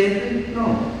accidents safely?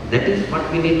 No. That is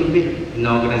what we need to build in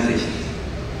organizations.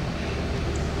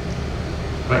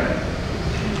 Right?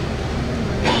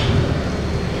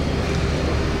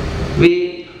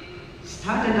 We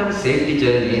started our safety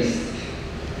journeys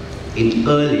in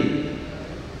early.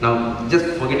 Now, just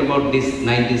forget about this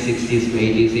 1960s to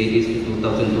 80s to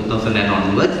 2000 and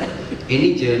onwards.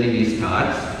 Any journey we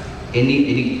start,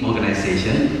 any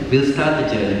organization will start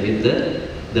the journey with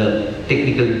the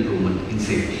technical improvement in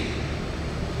safety.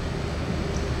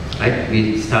 Right?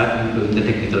 We start improving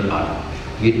the technical part.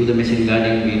 We do the machine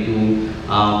guarding, we do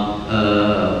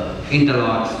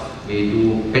interlocks, we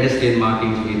do pedestrian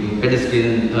markings, we do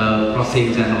pedestrian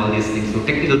crossings and all these things. So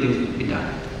technical things will be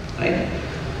done. Right?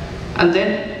 And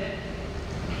then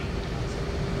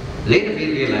later we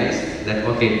realized that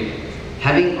okay,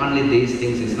 having only these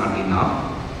things is not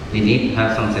enough. We need to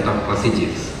have some set of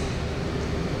procedures.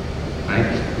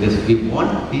 Right? Because we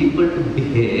want people to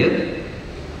behave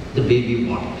the way we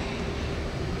want.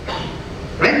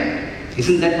 Right?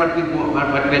 Isn't that what we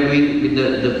are doing with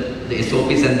the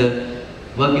SOPs and the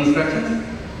work instructions?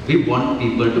 We want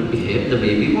people to behave the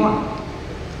way we want.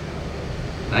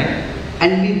 Right?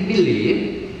 And we believe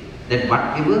that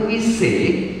whatever we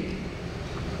say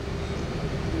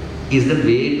is the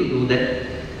way to do that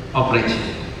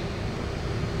operation.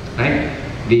 Right?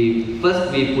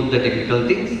 First we put the technical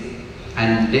things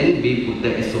and then we put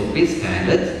the SOP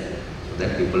standards so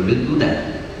that people will do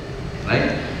that.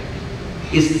 Right?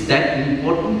 Is that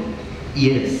important?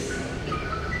 Yes.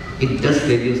 It does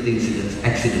reduce the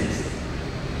accidents.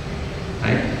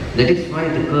 Right? That is why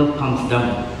the curve comes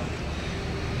down.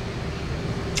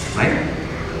 Right?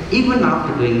 Even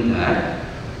after doing that,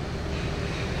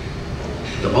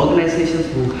 The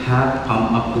organizations who have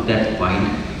come up to that point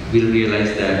will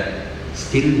realize that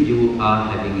still you are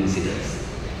having incidents.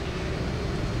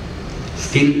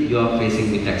 Still you are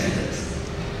facing with accidents.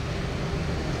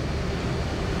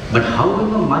 But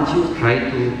however much you try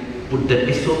to put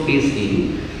the SOPs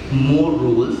in, more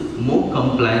rules, more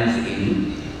compliance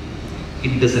in,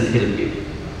 it doesn't help you.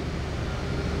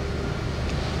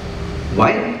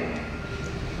 Why?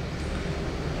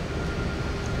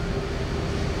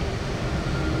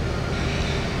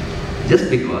 Just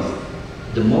because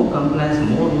the more compliance,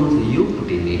 more rules you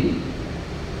put in,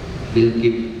 will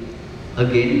give,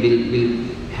 again, will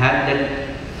have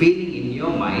that feeling in your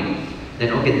mind that,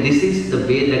 okay, this is the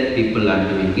way that people are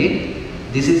doing it,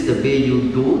 this is the way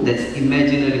you do, that's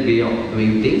imaginary way of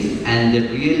doing things, and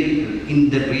in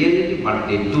the reality what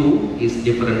they do is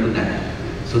different to that.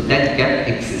 So that gap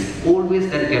exists, always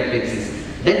that gap exists.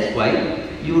 That's why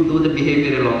you do the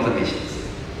behavioral observations.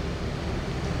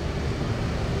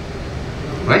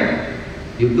 Right?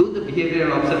 You do the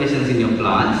behavioral observations in your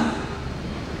plants,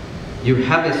 you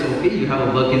have SOP, you have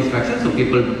a work instruction, so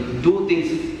people do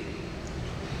things,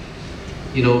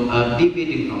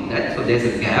 deviating from that, so there's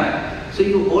a gap. So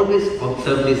you always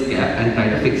observe this gap and try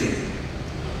to fix it.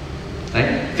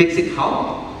 Right? Fix it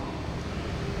how?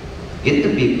 Get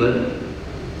the people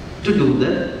to do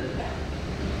the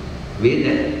way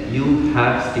that you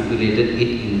have stipulated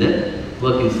it in the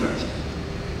work instruction.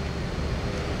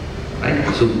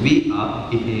 Right? So we are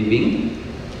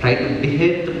try to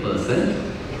behave the person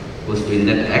who's doing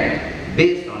that act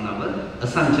based on our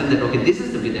assumption that, okay, this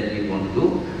is the way that we want to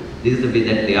do, this is the way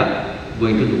that they are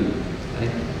going to do.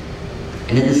 Right?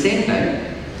 And at the same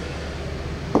time,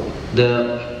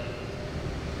 the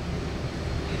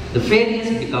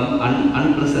failures become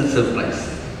unpleasant surprise.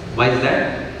 Why is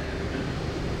that?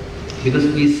 Because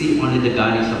we see only the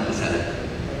garnish of the salad.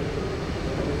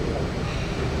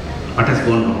 What has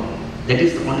gone wrong? That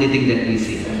is the only thing that we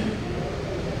see.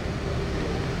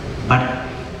 But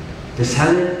the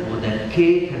salad or that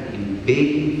cake has been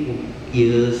baking for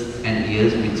years and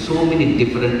years with so many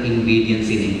different ingredients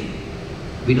in it.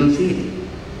 We don't see it.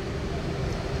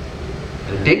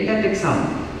 Take that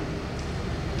example.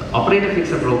 The operator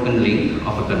fixes a broken link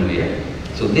of a conveyor.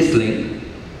 So this link,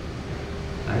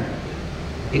 right,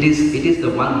 it is the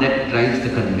one that drives the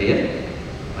conveyor.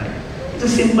 Right? It's a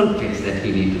simple fix that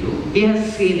he needs to do. He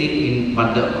has seen it in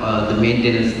what the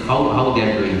maintenance, how they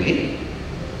are doing it.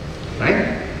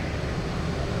 Right?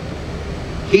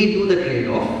 He do the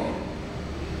trade-off.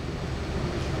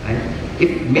 Right?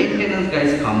 If maintenance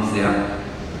guys comes there,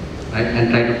 right, and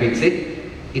try to fix it,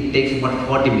 it takes about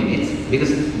 40 minutes because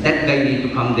that guy need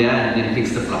to come there and then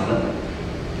fix the problem.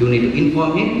 You need to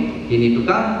inform him, he need to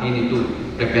come, he need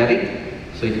to prepare it.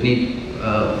 So it needs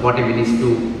 40 minutes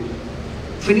to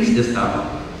finish the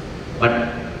stuff.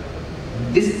 But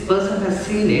this person has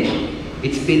seen it,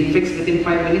 it's been fixed within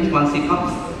 5 minutes once he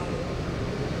comes.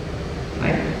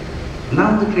 Right?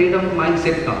 Now the trade-off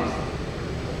mindset comes.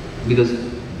 Because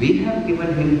we have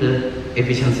given him the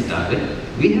efficiency target,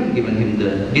 we have given him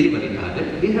the delivery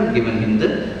target, we have given him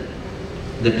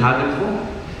the target for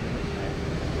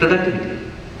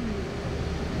productivity.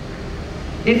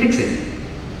 He fixes it.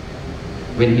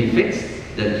 When he fixes,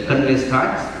 the conveyor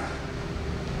starts,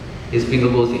 his finger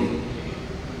goes in.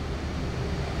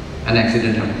 An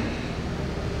accident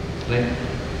happens. Right?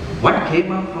 What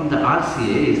came up from the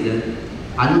RCA is the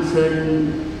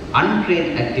uncertain,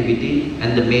 untrained activity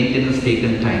and the maintenance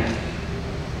taken time.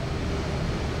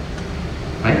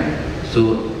 Right?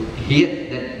 So here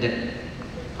that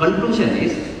conclusion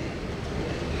is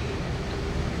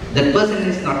that person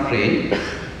is not trained.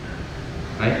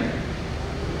 Right?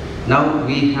 Now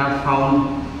we have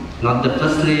found not the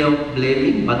first layer of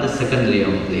blaming but the second layer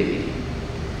of blaming.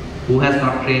 Who has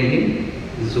not trained him?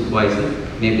 The supervisor,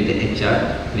 maybe the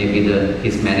HR, maybe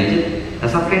his manager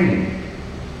has not trained him.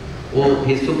 Or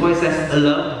his supervisor has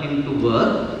allowed him to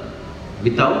work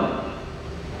without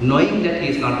knowing that he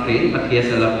is not trained, but he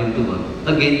has allowed him to work.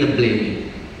 Again, the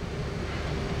blaming.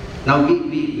 Now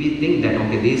we think that,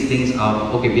 okay, these things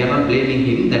are, okay, we are not blaming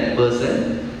him, that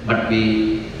person, but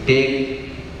we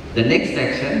take the next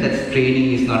action, that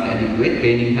training is not adequate,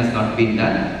 training has not been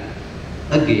done.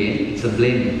 Again, it's a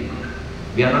blaming.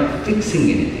 We are not fixing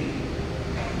anything.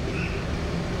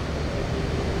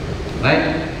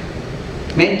 Right?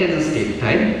 Maintenance takes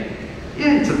time.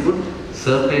 Yeah, it's a good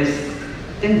surface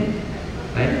thing.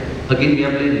 Right? Again, we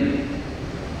are blaming.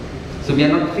 So we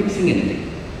are not fixing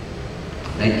anything.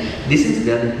 Right? This is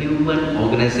where the human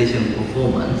organization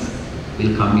performance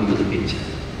will come into the picture.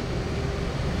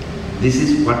 This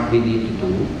is what we need to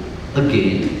do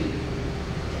again,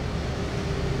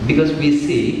 because we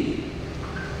see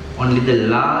only the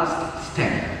last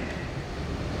stack.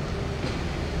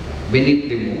 When it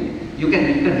removed, you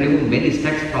can remove many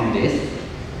stacks from this,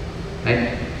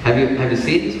 right? Have you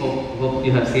seen this? Hope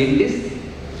you have seen this,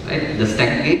 right? The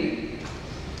stack game,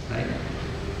 right?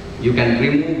 You can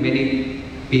remove many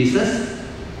pieces,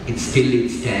 it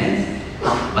stands,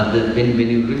 but when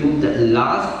you remove the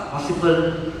last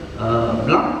possible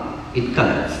block, it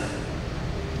collapses,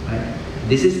 right?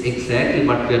 This is exactly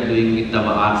what we are doing with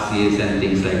our RCAs and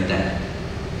things like that.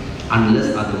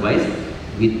 Unless otherwise,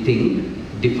 we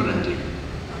think differently.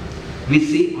 We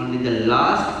see only the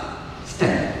last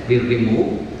step we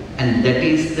remove, and that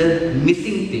is the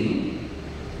missing thing,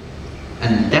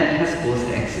 and that has caused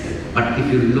the accident. But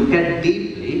if you look at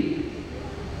deeply,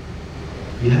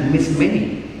 you have missed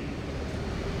many,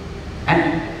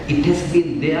 and it has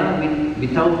been there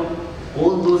without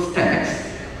all those stacks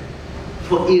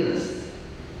for years,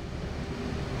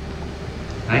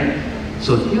 right?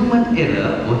 So human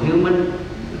error or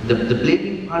the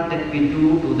blaming part that we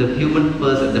do to the human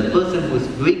person, the person who is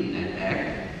doing that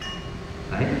act,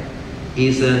 right,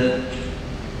 is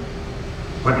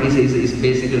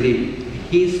basically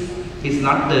he's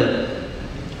not the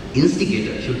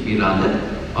instigator, should be rather,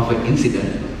 of an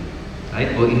incident,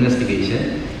 right, or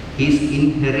investigation. He's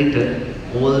inherited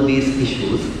all these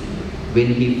issues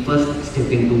when he first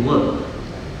stepped into work.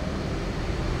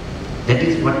 That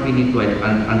is what we need to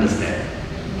understand.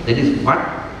 That is what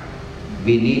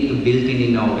we need to build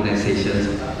in our organizations.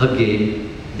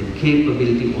 Again, the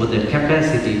capability or the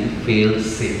capacity to fail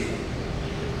safe.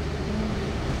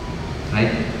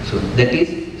 Right? So that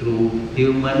is through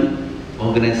human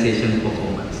organization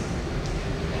performance.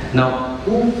 Now,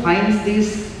 who finds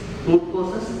these root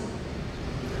causes?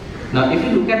 Now, if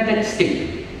you look at that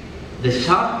stick, the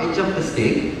sharp edge of the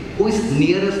stick, who is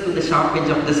nearest to the sharp edge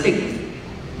of the stick?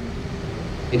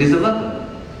 It is the worker.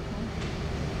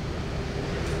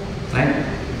 Right?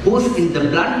 Who's in the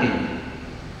blunt end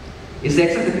is the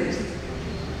executives,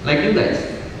 like you guys.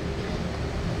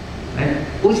 Right?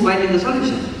 Who's finding the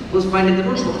solution? Who's finding the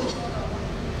root cause?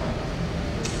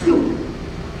 You.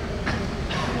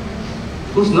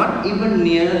 Who's not even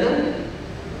near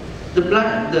the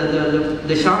blunt,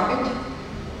 the sharp edge.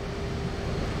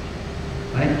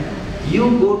 Right?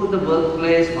 You go to the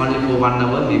workplace only for 1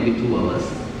 hour, maybe 2 hours,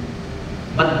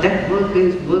 but that worker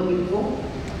is working for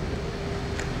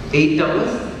 8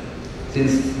 hours,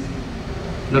 since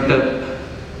Dr.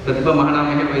 Pratibha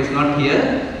Mahanameheva is not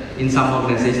here, in some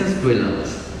organizations 12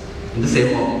 hours in the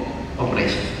same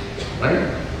operation,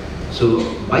 right? So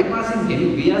bypassing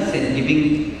him, we are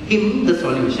giving him the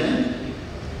solution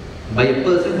by a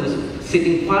person who is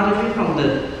sitting far away from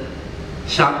the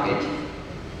sharp edge,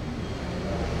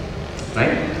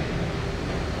 right?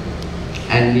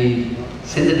 And we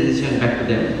send the decision back to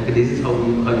them. Okay, this is how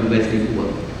you guys need to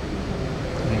work.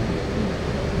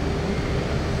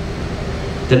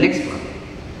 The next one,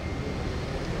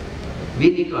 we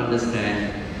need to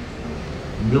understand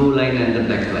blue line and the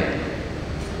black line.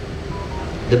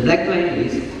 The black line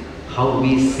is how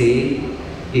we say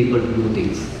people do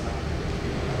things,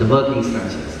 the work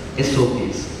instructions,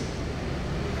 SOPs.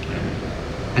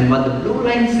 And what the blue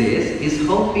line says is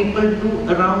how people do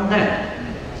around that.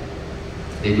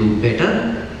 They do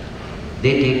better,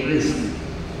 they take risk,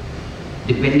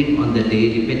 depending on the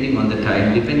day, depending on the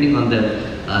time, depending on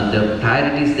the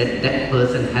priorities that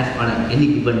person has on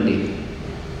any given day,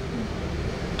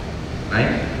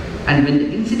 right? And when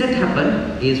the incident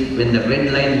happens is when the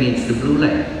red line meets the blue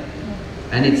line,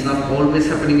 and it's not always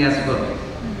happening as well.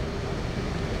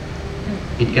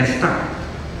 It can start,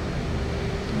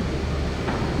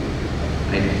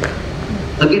 right?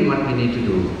 Again, what we need to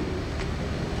do,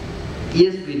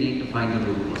 yes, we need to find the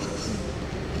root causes.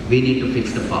 We need to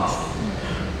fix the past,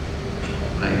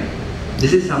 right?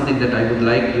 This is something that I would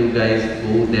like you guys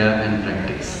go there and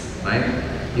practice, right?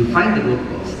 You find the root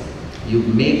cause, you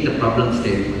make the problem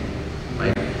statement,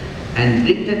 right? And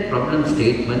bring that problem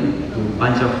statement to a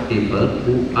bunch of people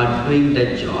who are doing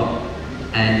that job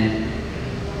and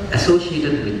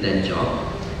associated with that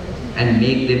job, and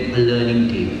make them a learning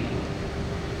team.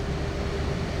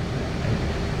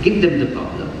 Give them the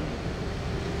problem,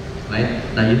 right?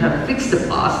 Now you have fixed the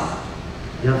past,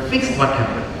 you have fixed what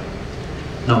happened.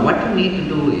 Now what you need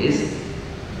to do is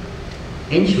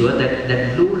ensure that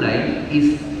that blue line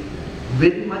is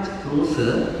very much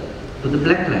closer to the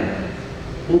black line.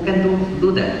 Who can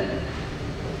do that?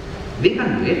 We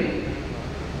can't do it.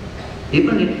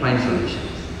 People need to find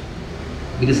solutions,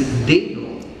 because they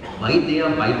know why they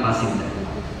are bypassing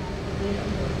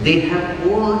that. They have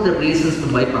all the reasons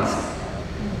to bypass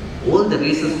it, all the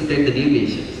reasons to take the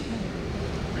deviations,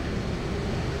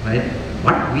 right?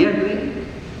 What we are doing,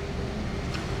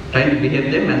 trying to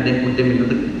behave them and then put them into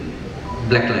the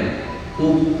black line.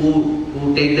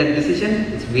 Who take that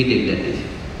decision? It's we take that decision.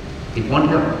 It won't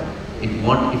help. It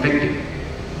won't effective.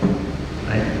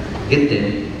 Right? Get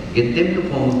them to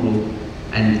form a group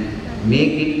and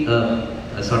make it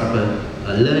a sort of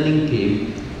a learning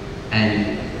team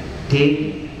and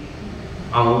take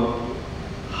out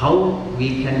how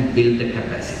we can build the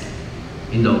capacity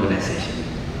in the organization.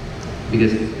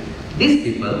 Because these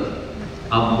people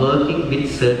are working with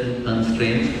certain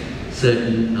constraints,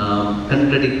 certain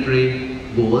contradictory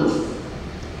goals,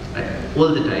 right, all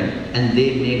the time, and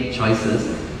they make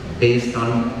choices based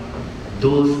on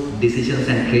those decisions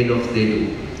and trade-offs they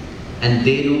do. And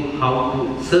they know how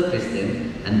to surface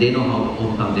them, and they know how to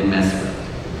overcome them as well.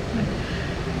 Right?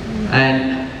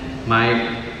 And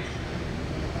my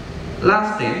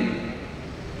last thing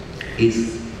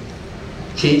is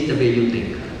change the way you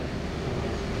think.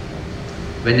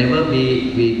 Whenever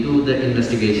we do the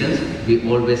investigations, we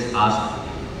always ask,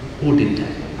 who did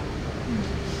that?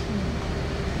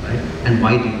 Right? And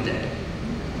why did that?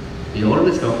 We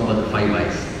always talk about the 5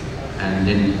 whys, and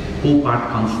then who part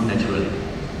comes naturally.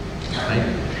 Right?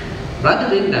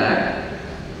 Rather than that,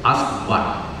 ask what.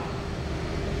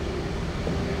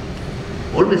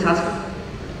 Always ask.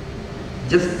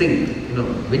 Just think,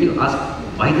 when you ask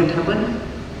why that happened,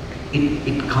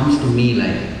 it comes to me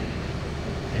like,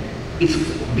 it's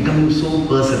becoming so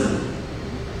personal.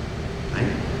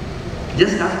 Right?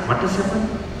 Just ask what has happened.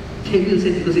 They will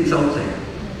say because it's outside.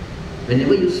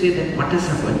 Whenever you say that what has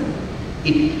happened,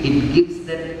 it gives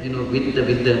that,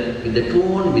 with the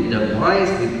tone, with the voice,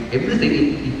 with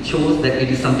everything, it shows that it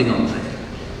is something outside.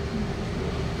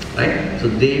 Right? So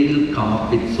they will come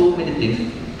up with so many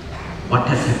things. What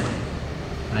has happened?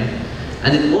 Right?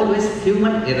 And it's always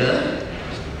human error.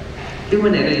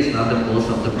 Human error is not the cause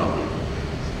of the problem.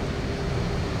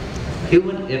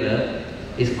 Human error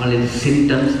is only the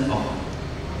symptoms of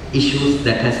issues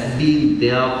that has been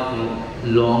there for a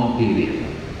long period.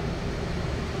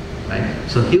 Right?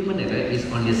 So human error is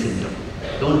only a symptom.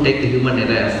 Don't take the human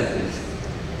error as a cause.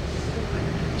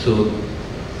 Right? So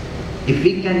if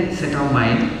we can set our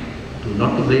mind to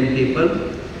not to blame people,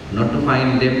 not to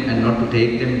find them and not to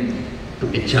take them to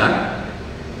HR,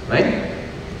 right?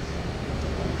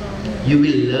 You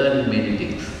will learn many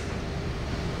things.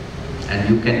 And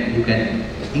you can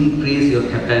increase your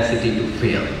capacity to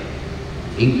fail.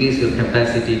 Increase your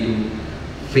capacity to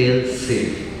fail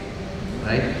safe.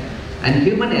 Right? And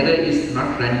human error is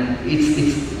not random. We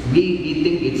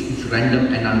think it's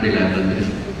random and unreliable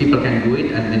because people can do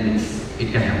it and then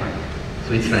it can happen.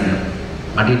 So it's random.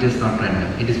 But it is not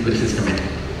random. It is very systematic.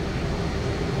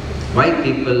 Why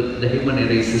the human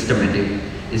error is systematic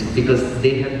is because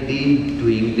they have been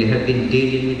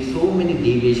dealing with so many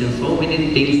deviations, so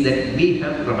many things that we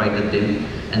have provided them,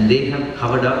 and they have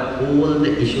covered up all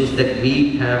the issues that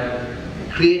we have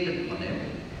created for them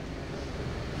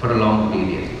for a long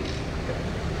period.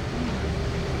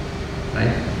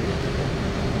 Right?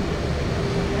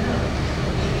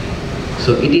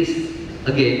 So it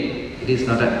is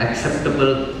not an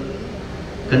acceptable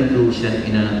conclusion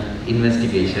in an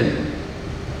investigation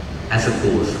as a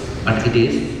cause, but it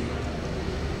is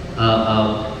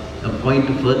a point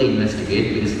to further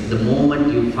investigate, because the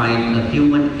moment you find a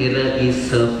human error is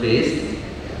surfaced,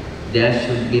 there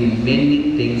should be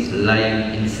many things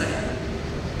lying inside.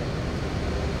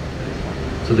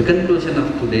 So the conclusion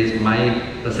of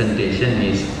my presentation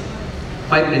is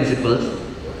 5 principles.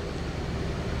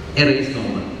 Error is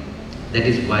normal. That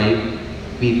is why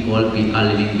we are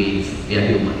living beings. We are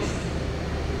humans.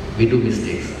 We do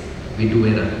mistakes. We do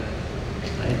error.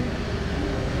 Right?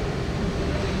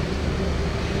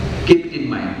 Keep it in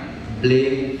mind.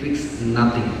 Blame fixes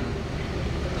nothing.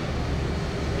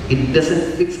 It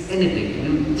doesn't fix anything.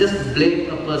 You just blame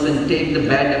a person, take the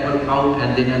bad apple out,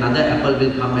 and then another apple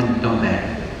will come and become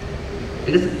bad.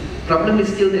 Because the problem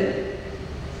is still there.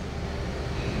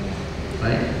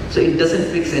 Right? So it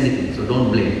doesn't fix anything. So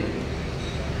don't blame.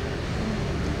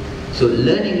 So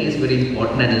learning is very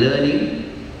important, and learning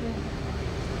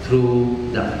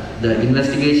through the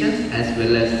investigations as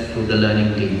well as through the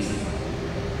learning teams.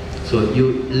 So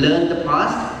you learn the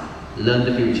past, learn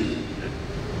the future.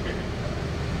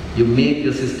 You make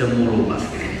your system more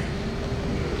robust,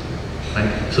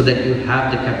 right? So that you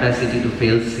have the capacity to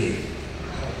fail safe.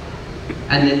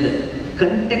 And then the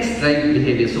context drives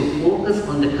behavior. So focus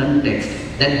on the context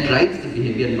that drives the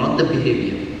behavior, not the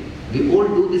behavior. We all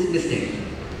do this mistake.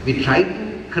 We try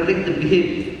to correct the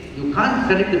behavior. You can't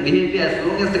correct the behavior as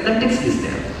long as the context is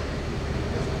there.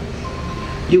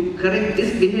 You correct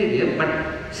this behavior,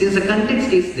 but since the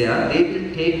context is there, they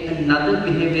will take another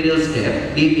behavioral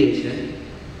step, deviation,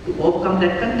 to overcome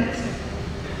that context.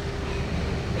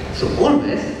 So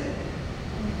always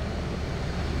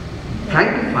try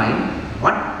to find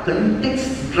what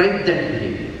context drives that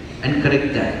behavior and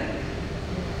correct that.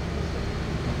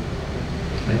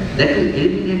 Right? That will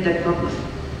eliminate that problem.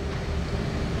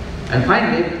 And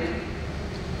finally,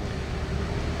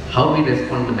 how we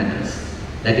respond to matters.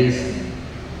 That is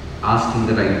asking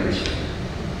the right question.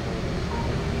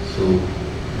 So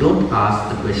don't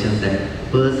ask the questions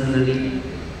that personally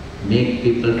make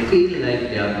people feel like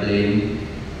they are blamed,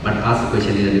 but ask the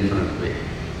question in a different way.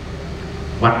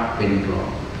 What went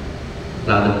wrong?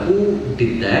 Rather, who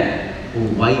did that or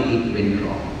why it went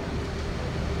wrong?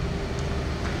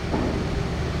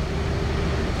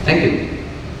 Thank you.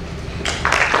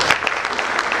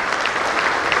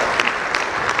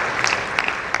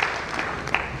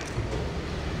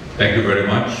 Thank you very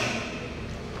much.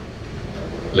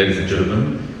 Ladies and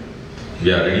gentlemen,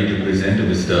 we are ready to present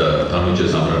Mr. Tanuja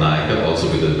Samranayaka, also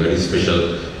with a very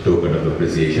special token of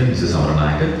appreciation. Mr.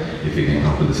 Samranayaka, if you can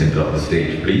come to the center of the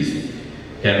stage, please.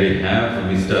 Can we have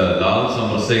Mr. Lal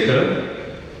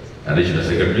Samarsekar, Additional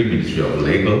Secretary, Ministry of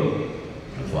Labour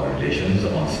and Foreign Relations,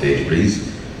 on stage,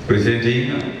 please.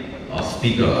 Presenting our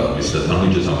speaker, Mr.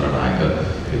 Tanuja Samranayaka,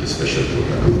 with a special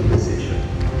token of appreciation.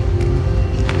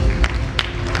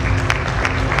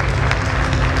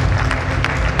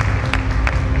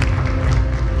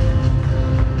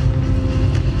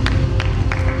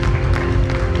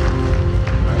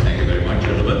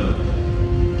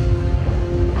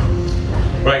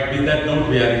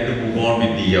 We are going to move on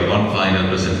with the one final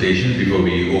presentation before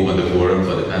we open the forum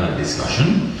for the panel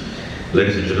discussion.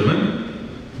 Ladies and gentlemen,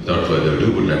 without further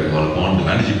ado, would like to call upon the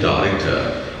Managing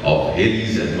Director of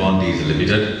Haley's Advantage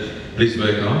Limited. Please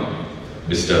welcome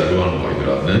Mr. Ruan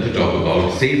Vaidyaratna to talk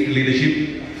about safe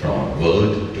leadership from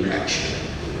word to action.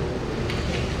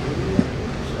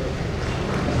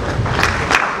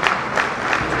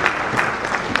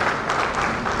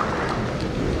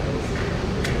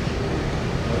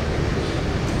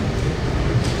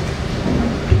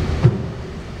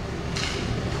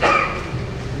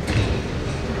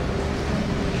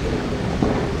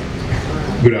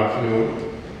 Good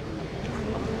afternoon,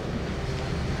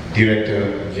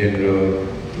 Director General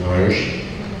Naresh,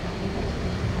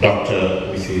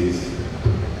 Dr. Mrs.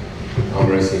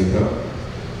 Amrasinghe,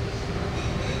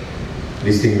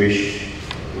 distinguished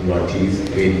invitees,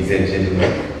 ladies and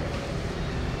gentlemen.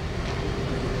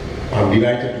 I'm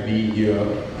delighted to be here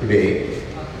today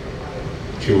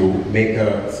to make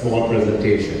a small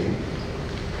presentation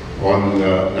on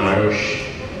the Naresh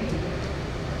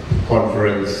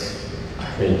Conference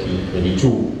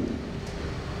 2022.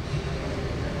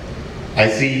 I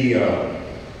see a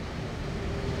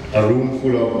room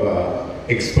full of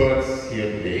experts here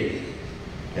today,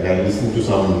 and I listened to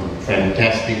some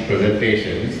fantastic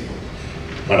presentations,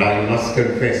 but I must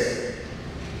confess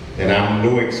that I'm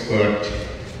no expert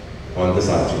on the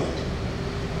subject.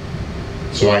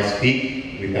 So I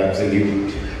speak with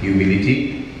absolute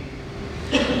humility,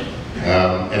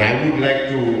 and I would like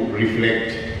to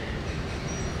reflect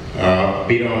a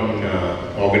bit on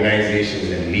organizations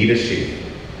and leadership,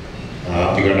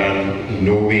 because I'm in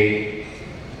no way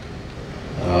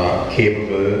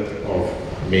capable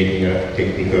of making a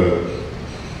technical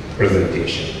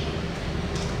presentation.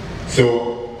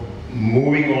 So,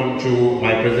 moving on to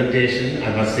my presentation,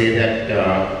 I must say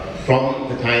that from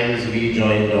the times we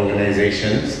joined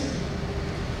organizations,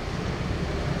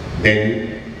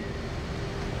 then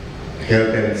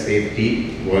health and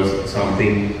safety was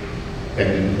something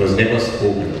that was never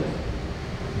spoken of.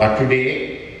 But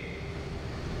today,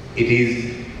 it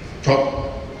is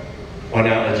top on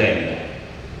our agenda.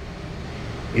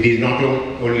 It is not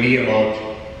only about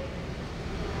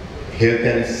health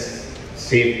and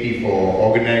safety for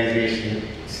organization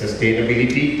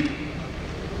sustainability.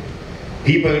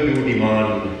 People do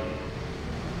demand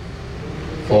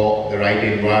for the right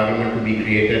environment to be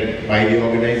created by the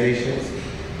organizations.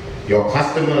 Your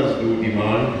customers do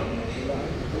demand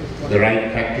the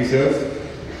right practices,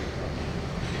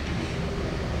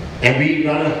 and we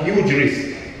run a huge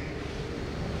risk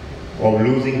of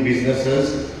losing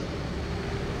businesses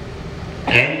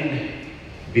and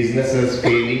businesses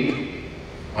failing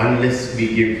unless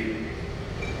we give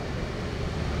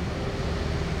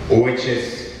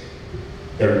OHS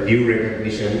the due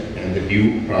recognition and the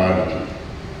due priority.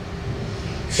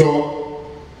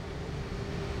 So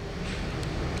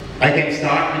I can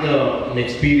start with an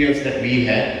experience that we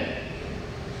had.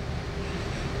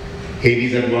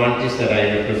 Haley's Advantage that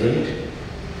I represent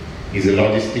is a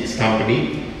logistics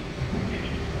company.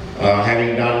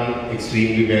 Having done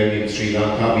extremely well in Sri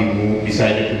Lanka, we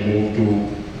decided to move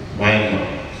to Myanmar.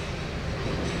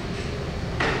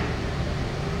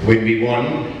 when we won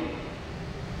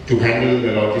to handle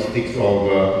the logistics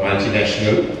of a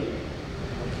multinational,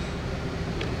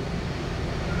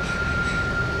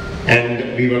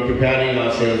 and we were preparing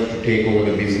ourselves to take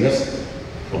over the business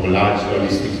from a large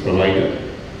logistics provider.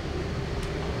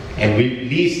 And we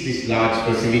leased this large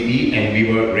facility and we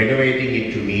were renovating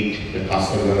it to meet the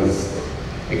customers'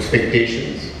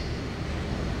 expectations.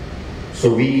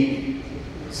 So we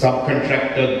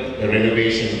subcontracted the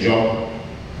renovation job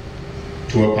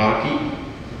to a party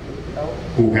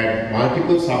who had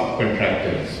multiple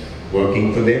subcontractors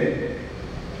working for them,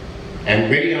 and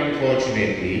very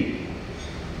unfortunately,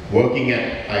 working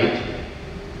at height,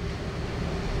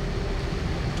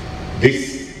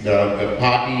 the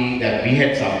party that we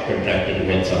had subcontracted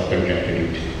went subcontracted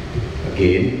it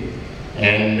again,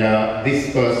 and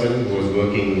this person who was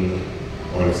working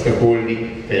on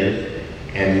scaffolding fell,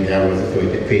 and there was a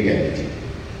fatality.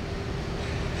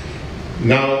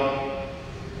 Now,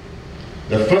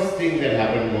 the first thing that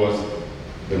happened was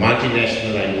the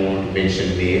multinational, I don't want to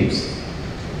mention names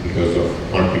because of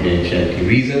confidentiality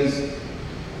reasons.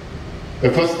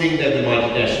 The first thing that the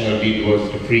multinational did was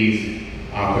to freeze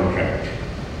our contract.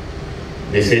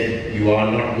 They said, you are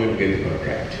not going to get the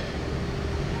contract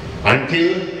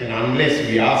until and unless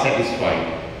we are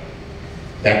satisfied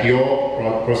that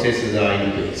your processes are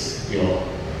in place, your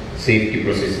safety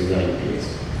processes are in place.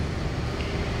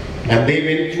 And they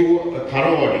went through a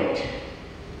thorough audit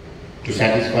to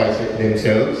satisfy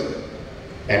themselves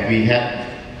that we had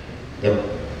the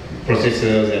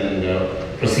processes and the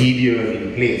procedures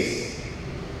in place.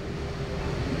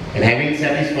 And having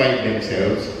satisfied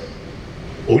themselves,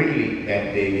 only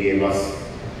that they gave us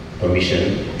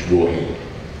permission to go ahead.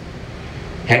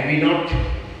 Had we not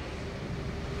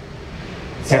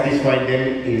satisfied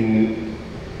them in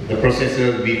the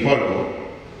processes we follow,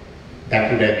 that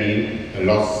would have been a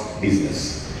lost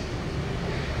business.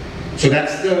 So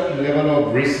that's the level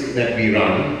of risk that we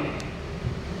run,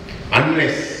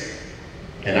 unless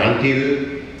and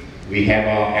until we have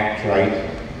our act right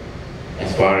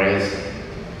as far as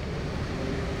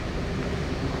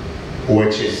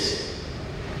OHS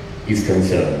is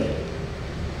concerned.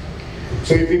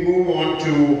 So if we move on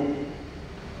to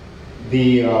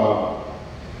the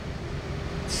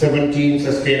 17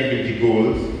 sustainability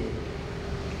goals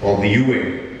of the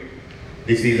UN,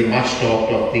 this is a much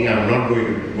talked of thing. I'm not going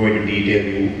to go into detail.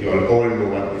 You all know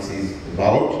what this is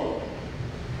about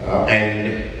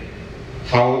and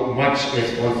how much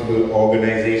responsible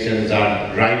organizations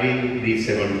are driving these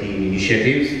 17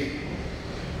 initiatives.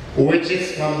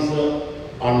 OHS comes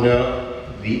under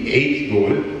the 8th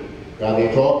goal, where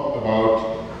they talk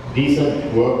about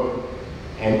decent work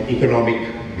and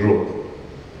economic growth.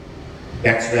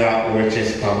 That's where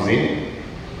OHS comes in.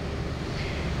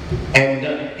 And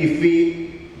if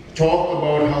we talk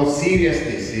about how serious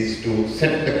this is, to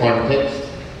set the context,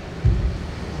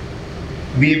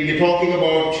 we're talking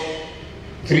about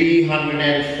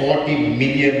 340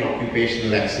 million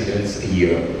occupational accidents a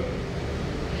year,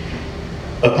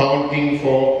 accounting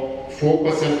for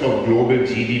 4% of global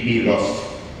GDP loss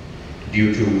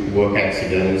due to work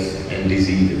accidents and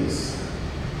diseases,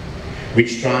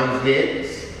 which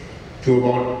translates to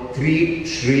about $3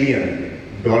 trillion.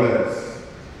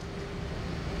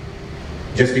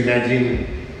 Just imagine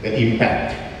the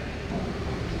impact.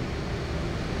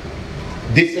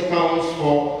 This accounts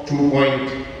for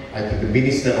I think the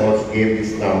minister also gave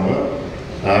this number,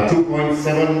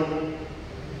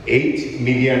 2.78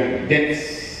 million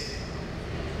deaths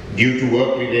due to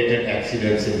work-related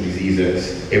accidents and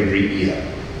diseases every year,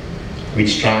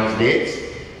 which translates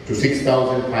to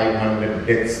 6,500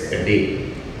 deaths a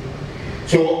day.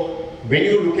 So when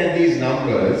you look at these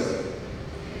numbers,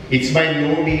 it's by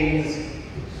no means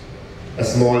a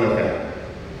small affair.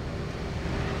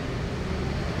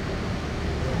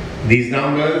 These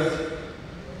numbers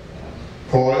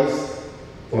calls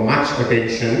for much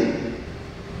attention,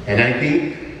 and I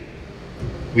think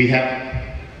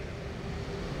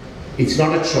it's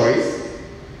not a choice,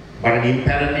 but an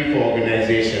imperative for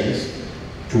organizations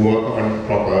to work on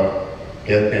proper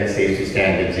health and safety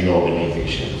standards in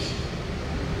organizations.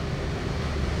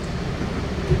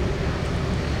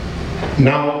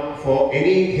 Now, for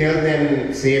any health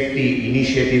and safety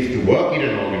initiative to work in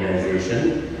an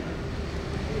organization,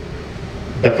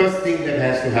 the first thing that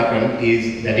has to happen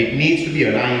is that it needs to be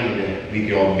aligned with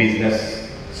your business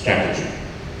strategy.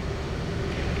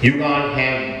 You can't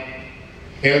have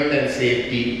health and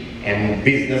safety and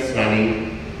business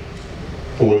running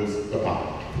poles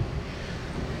apart.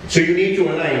 So you need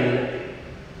to align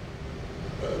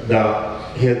the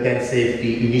health and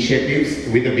safety initiatives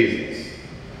with the business.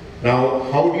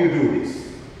 Now, how do you do this?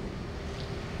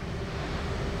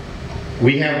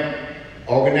 We have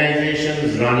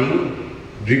organizations running,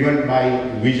 driven by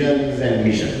visions and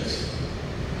missions.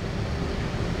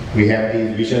 We have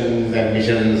these visions and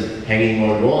missions hanging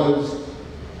on walls,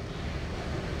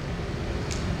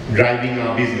 driving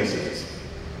our businesses.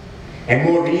 And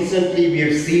more recently, we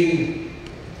have seen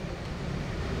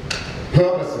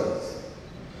purposes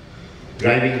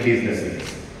driving businesses.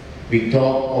 We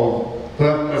talk of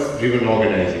purpose-driven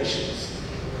organizations,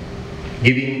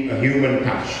 giving a human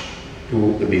touch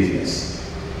to the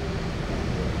business.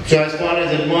 So as far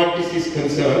as Advantis is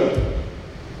concerned,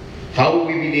 how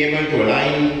we've been able to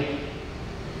align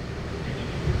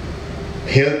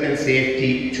health and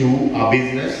safety to our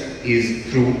business is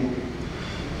through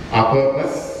our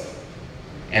purpose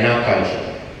and our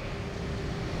culture.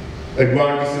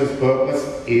 Advantis' purpose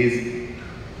is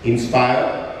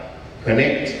inspire,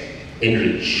 connect,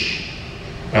 enrich.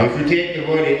 Now if you take the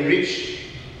word enrich,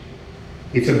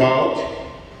 it's about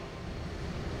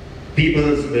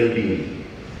people's well-being.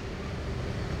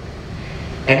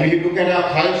 And when you look at our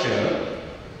culture,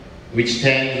 which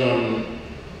stands on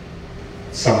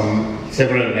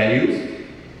several values,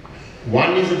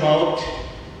 one is about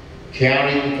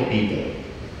caring for people.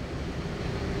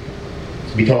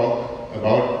 So we talk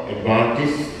about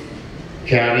Advantis,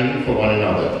 caring for one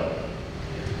another.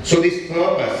 So this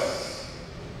purpose,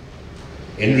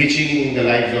 enriching the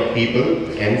lives of people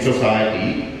and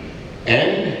society,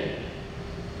 and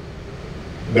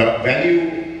the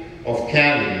value of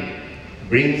caring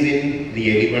brings in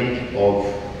the element of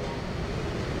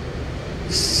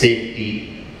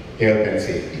safety, health and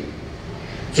safety.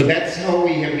 So that's how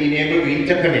we have been able to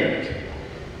interconnect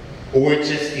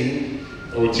OHS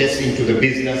into the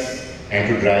business and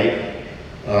to drive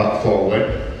forward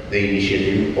the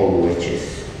initiative of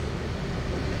OHS.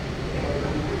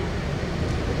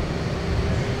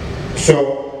 So,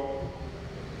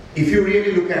 if you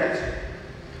really look at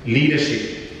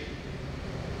leadership,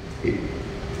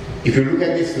 if you look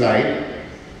at this slide,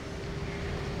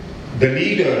 the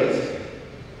leaders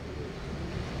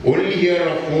only hear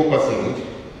of 4%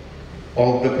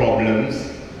 of the problems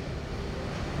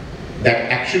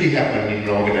that actually happen in an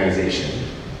organization,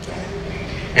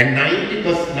 and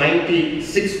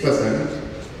 96%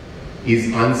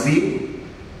 is unseen.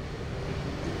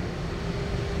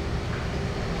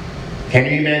 Can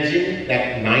you imagine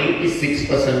that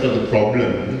 96% of the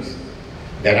problems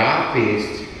that are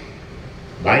faced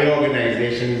by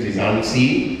organizations is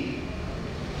unseen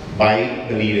by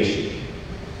the leadership?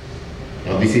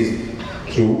 Now this is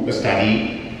through a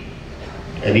study,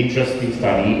 an interesting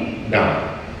study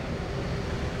done.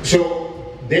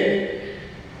 So then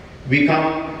we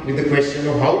come with the question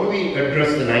of how do we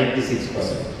address the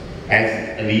 96%?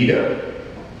 As a leader,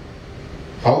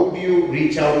 how do you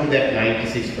reach out to that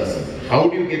 96%? How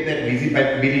do you get that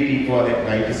visibility for that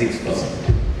 96%?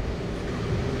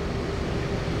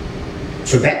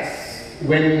 So that's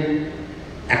when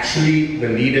actually the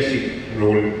leadership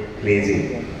role plays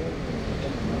in.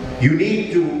 You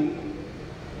need to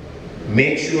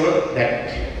make sure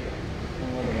that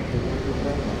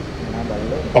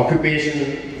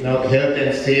occupational health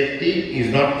and safety is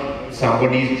not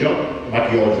somebody's job,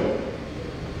 but your job.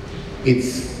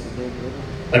 It's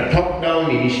a top-down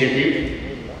initiative,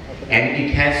 and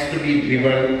it has to be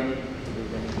driven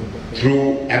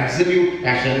through absolute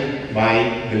passion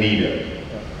by the leader.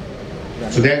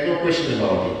 So there's no question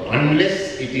about it.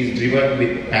 Unless it is driven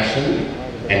with passion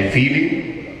and feeling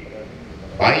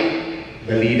by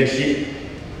the leadership,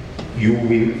 you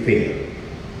will fail.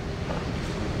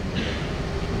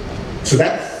 So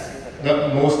that's the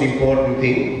most important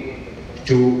thing,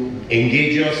 to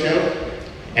engage yourself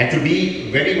and to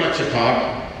be very much a part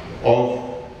of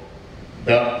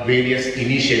the various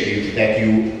initiatives that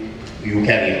you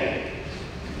carry out.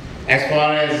 As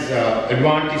far as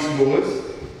Advantis goes,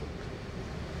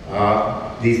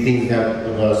 these things have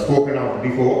spoken of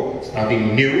before,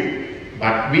 nothing new,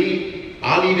 but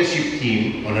our leadership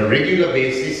team on a regular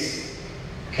basis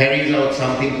carries out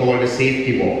something called a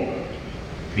safety walk.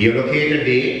 We allocate a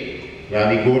day where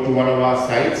we go to one of our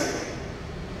sites,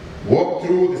 walk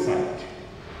through the site,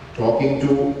 talking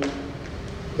to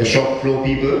the shop floor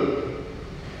people,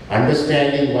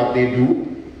 understanding what they do,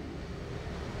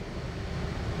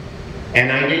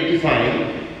 and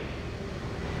identifying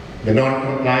the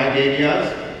non-compliant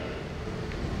areas,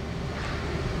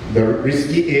 the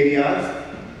risky areas,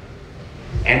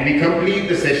 and we complete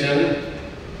the session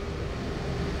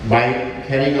by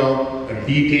carrying out a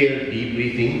detailed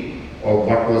debriefing of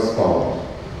what was found.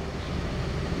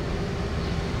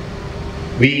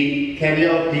 We carry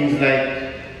out things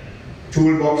like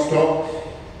toolbox talks,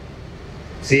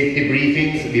 safety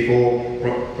briefings before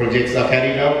projects are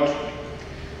carried out,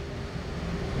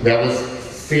 There was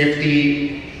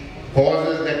safety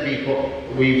pauses that the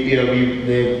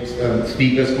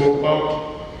speaker spoke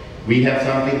about. We have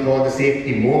something called the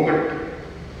safety moment,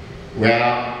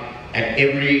 where at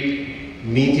every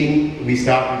meeting we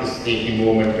start with a safety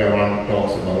moment where one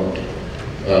talks about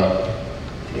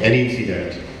an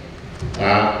incident.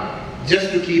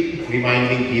 Just to keep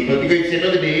reminding people, because at the end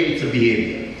of the day, it's a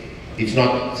behavior. It's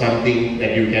not something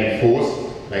that you can force,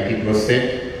 like it was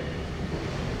said.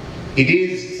 It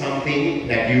is something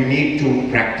that you need to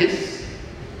practice,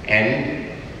 and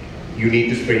you need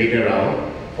to spread it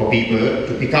around for people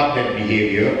to pick up that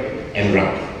behavior and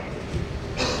run.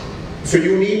 So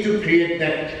you need to create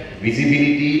that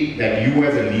visibility that you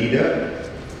as a leader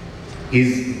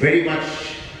is very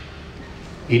much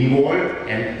involved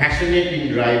and passionate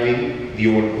in driving the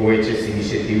OHS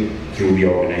initiative through the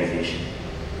organization.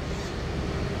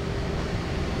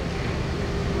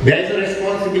 There is a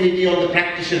responsibility on the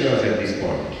practitioners at this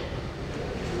point,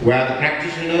 where the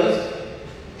practitioners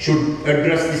should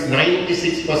address this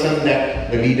 96%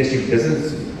 that the leadership doesn't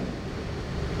see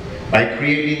by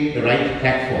creating the right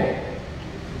platform.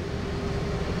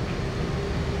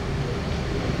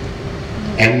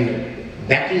 And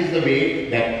that is the way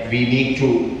that we need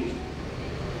to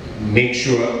make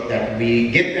sure that we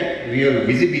get that real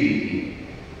visibility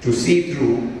to see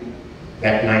through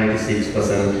that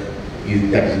 96%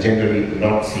 that is generally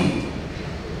not seen.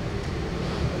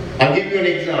 I'll give you an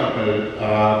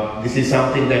example. This is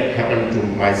something that happened to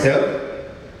myself.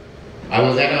 I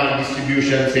was at our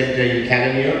distribution center in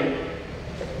Calamere,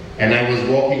 and I was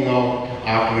walking out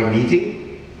after a meeting.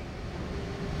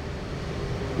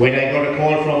 When I got a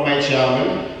call from my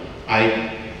chairman,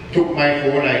 I took my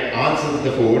phone, I answered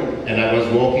the phone, and I was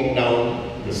walking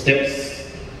down the steps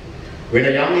when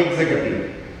a young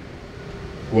executive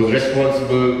who was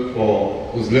responsible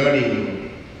for, who's learning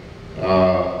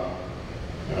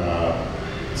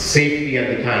safety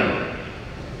at the time,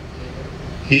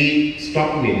 he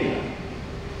stopped me there.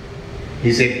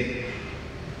 He said,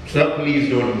 "Sir, please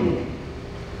don't move.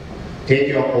 Take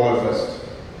your call first."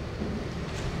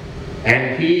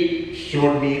 And he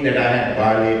showed me that I had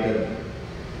violated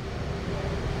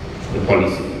the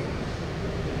policy,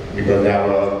 because there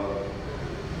were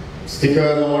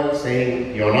stickers on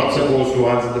saying you're not supposed to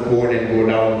answer the phone and go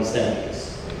down the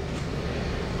staircase.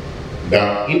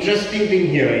 The interesting thing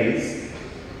here is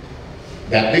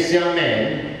that this young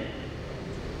man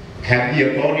had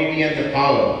the authority and the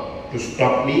power to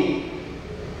stop me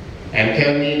and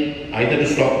tell me either to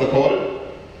stop the call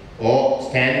or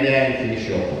stand there and finish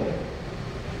your call.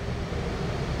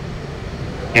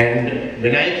 And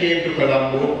when I came to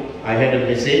Colombo, I had a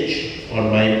message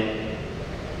on my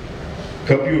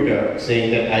computer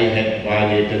saying that I had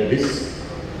violated this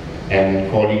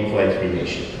and calling for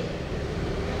explanation.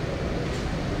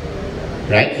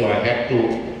 Right? So I had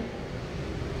to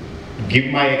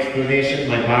give my explanation,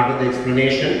 my part of the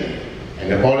explanation,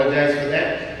 and apologize for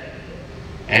that.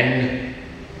 And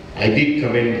I did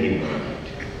commend him on that.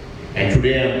 And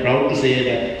today I'm proud to say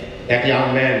that that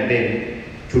young man then,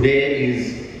 today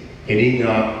is heading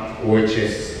up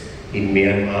OHS in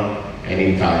Myanmar and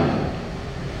in Thailand.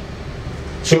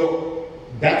 So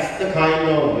that's the kind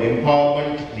of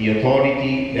empowerment, the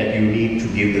authority that you need to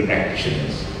give the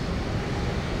practitioners.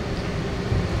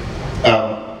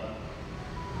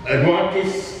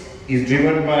 Advantage is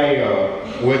driven by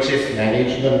OHS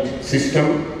management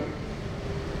system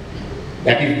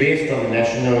that is based on the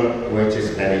national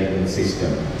OHS management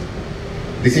system.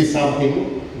 This is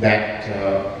something that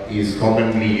is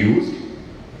commonly used,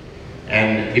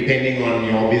 and depending on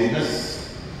your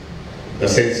business, the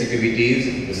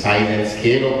sensitivities, the size and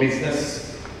scale of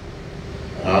business,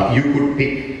 you could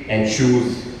pick and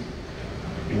choose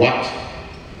what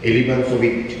elements of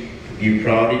it to give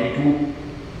priority to.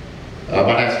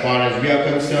 But as far as we are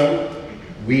concerned,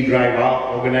 we drive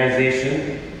our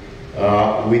organization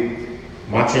with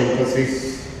much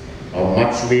emphasis or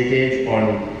much weightage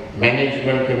on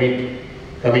management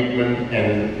commitment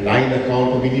and line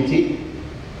accountability,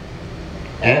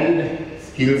 and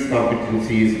skills,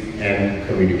 competencies, and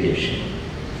communication.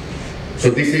 So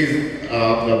this is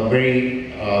a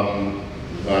very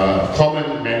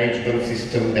common management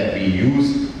system that we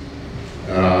use,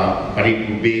 but it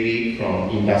will vary from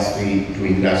industry to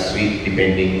industry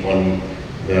depending on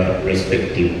the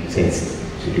respective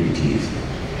sensitivities.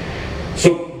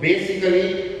 So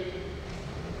basically,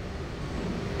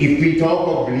 if we talk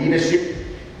of leadership,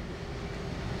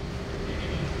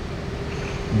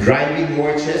 driving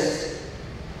OHS,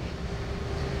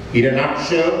 in a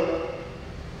nutshell,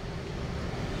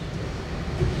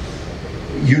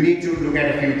 you need to look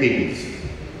at a few things.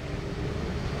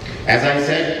 As I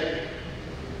said,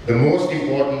 the most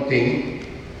important thing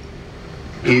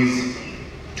is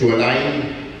to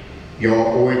align your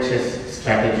OHS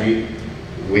strategy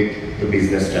with the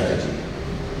business strategy.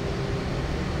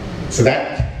 So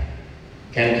that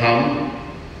can come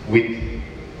with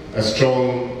a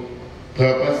strong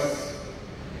purpose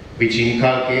which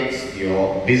inculcates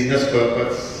your business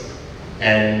purpose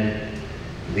and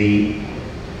the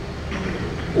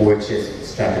OHS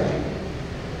strategy.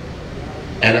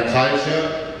 And a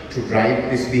culture to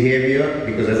drive this behavior,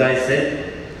 because as I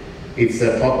said, it's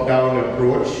a top-down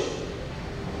approach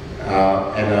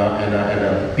and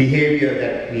a behavior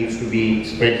that needs to be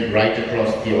spread right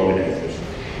across the organization.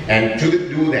 And to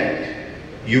do that,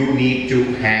 you need to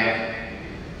have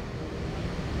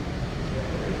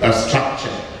a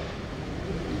structure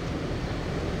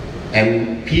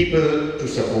and people to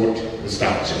support the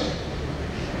structure.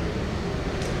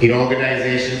 In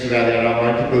organizations where there are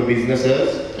multiple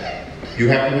businesses, you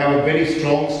have to have a very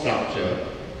strong structure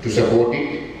to support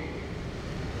it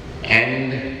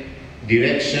and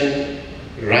direction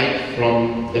right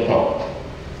from the top.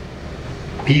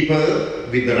 People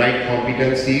with the right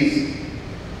competencies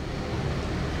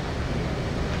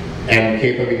and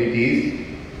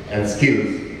capabilities and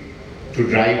skills to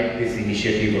drive this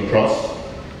initiative across,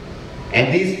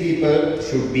 and these people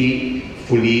should be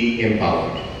fully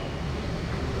empowered.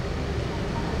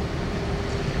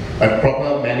 A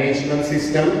proper management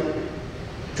system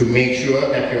to make sure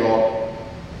that your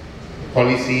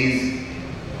policies,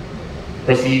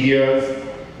 procedures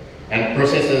and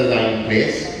processes are in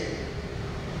place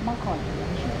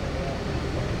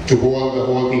to hold the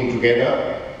whole thing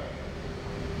together.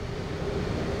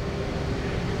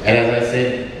 And as I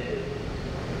said,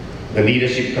 the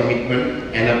leadership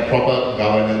commitment and a proper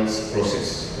governance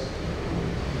process.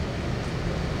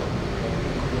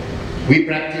 We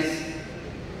practice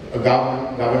a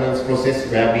governance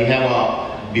process where we have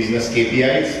our business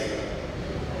KPIs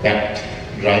that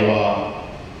drive our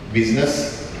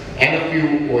business and a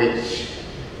few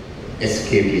OHS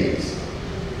KPIs,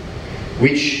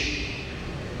 which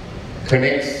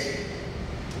connects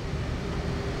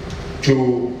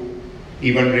to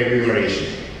even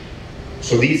remuneration.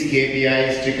 So these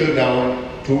KPIs trickle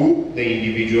down to the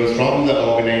individuals from the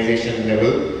organization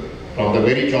level, from the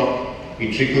very top.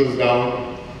 It trickles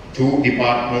down to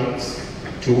departments,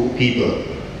 to people,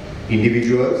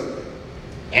 individuals,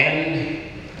 and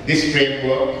this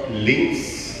framework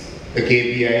links the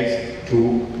KPIs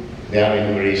to their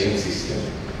remuneration system.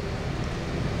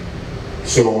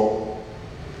 So,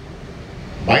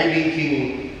 by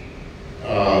linking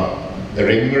the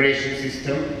remuneration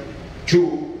system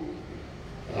to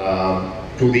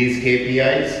these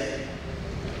KPIs,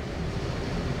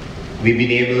 we've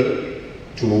been able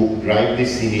to drive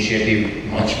this initiative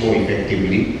much more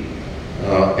effectively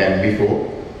than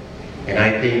before. And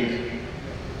I think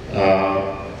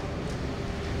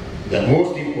the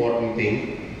most important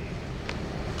thing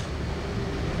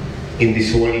in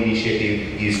this whole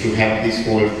initiative is to have this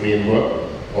whole framework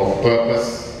of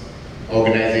purpose,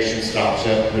 organization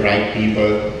structure, the right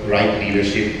people, right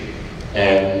leadership,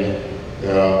 and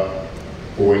the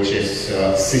OHS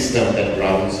system that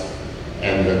runs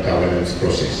and the governance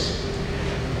process.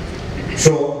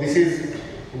 So this is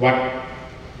what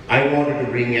I wanted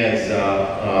to bring as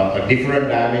a different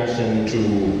dimension to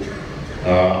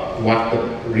what the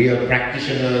real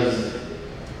practitioners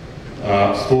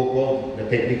spoke of, the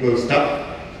technical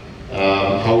stuff,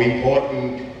 how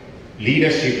important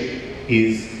leadership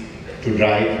is to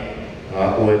drive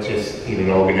OHS in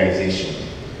an organization.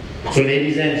 So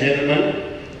ladies and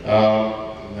gentlemen,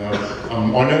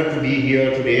 I'm honored to be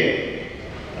here today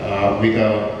with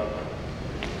a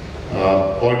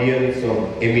audience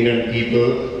of eminent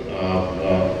people,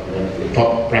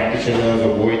 top practitioners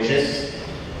of OHS,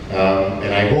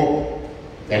 and I hope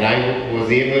that I was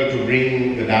able to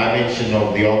bring the dimension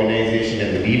of the organization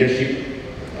and the leadership,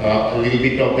 a little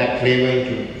bit of that flavor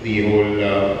into the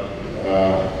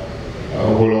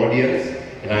whole audience,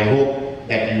 and I hope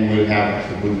that you will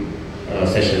have a good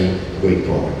session going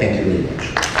forward. Thank you very much.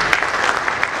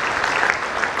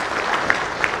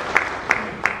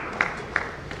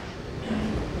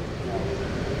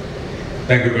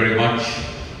 Thank you very much,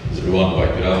 Mr. Ruwan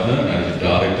Vaidyanathan, Managing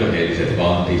Director, Aries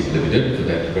Advantage Limited, for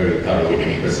that very thorough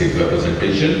and impressive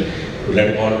representation. We'd like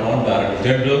to call upon Director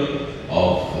General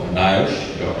of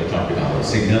NIOSH, Dr.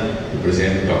 Occupational to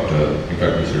present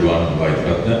Mr. Ruwan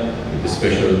Vaidyanathan with a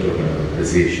special token of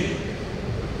appreciation.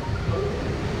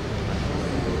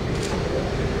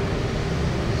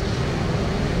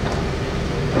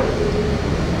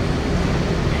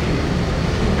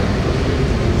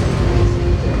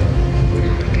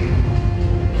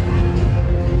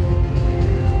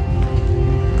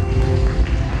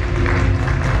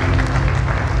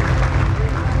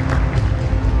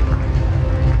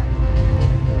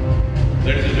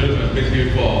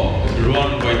 execute for Mr.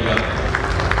 Ruan Vaidya.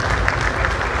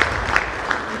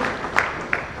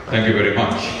 Thank you very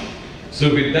much.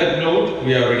 So with that note,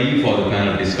 we are ready for the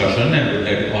panel discussion and we'd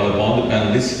like to call upon the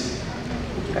panelists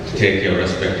to take your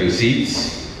respective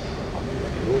seats.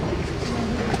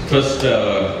 First,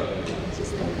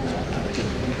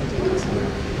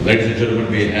 ladies and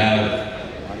gentlemen, we have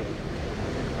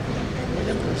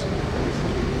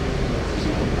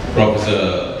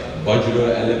Professor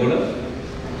Bajura Alebola,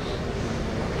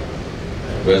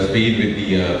 who has been with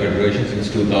the Federation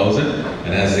since 2000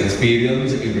 and has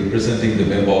experience in representing the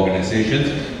member organizations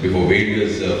before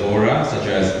various fora such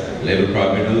as Labour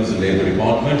Tribunals, Labour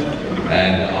Department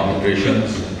and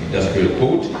Arbitrations Industrial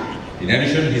Court. In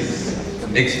addition, his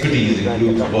expertise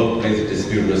includes workplace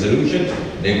dispute resolution,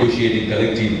 negotiating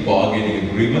collective bargaining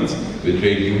agreements with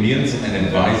trade unions and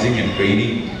advising and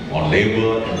training on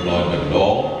labour, employment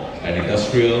law and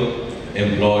industrial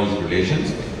employees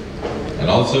relations, and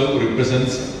also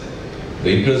represents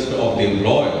the interest of the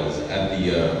employers at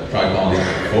the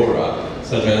tripartite fora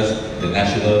such as the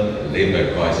National Labour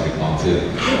Advisory Council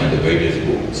and the various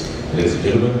boards. Ladies and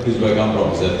gentlemen, please welcome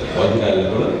Professor Bajura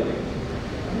Alebola.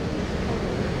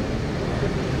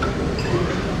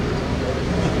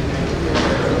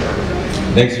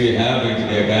 Next we have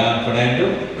Engineer Gayan Fernando,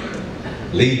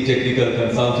 Lead Technical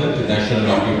Consultant to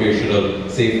National Occupational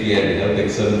Safety and Health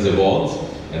Excellence Awards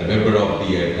and a member of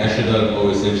the National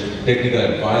OSH Technical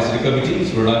Advisory Committee,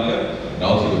 Sri Lanka, and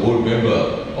also the board member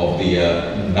of the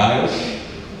NIOSH,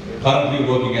 currently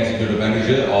working as General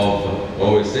Manager of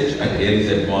OSH at Aries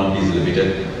Advantage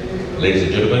Limited. Ladies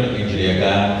and gentlemen, Engineer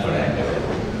Gayan Fernando.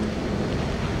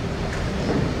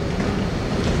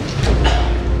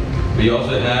 We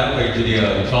also have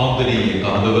Engineer Chandani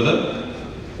Kandavala,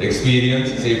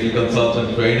 experienced safety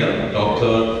consultant trainer,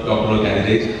 doctoral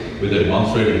candidate with a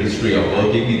demonstrated history of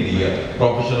working in the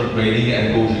professional training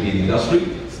and coaching industry,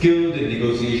 skilled in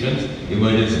negotiations,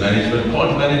 emergency management,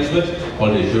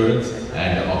 quality assurance,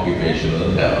 and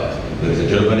occupational health. Ladies and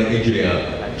gentlemen, Engineer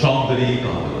Chandani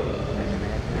Kandavala.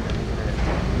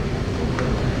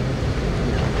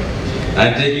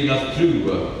 And taking us through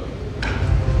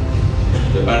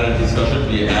the panel discussion,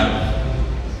 we have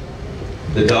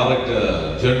the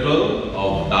Director General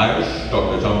of NIOSH,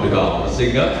 Dr. Champika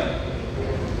Amarasinghe,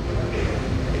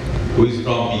 who is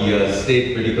from the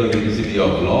State Medical University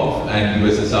of Law and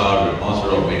USSR Master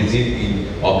of Medicine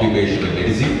in Occupational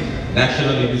Medicine,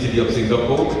 National University of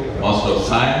Singapore, Master of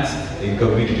Science in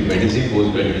Community Medicine,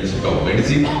 Postgraduate Institute of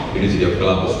Medicine, University of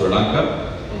Colombo, Sri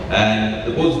Lanka, and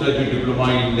the Postgraduate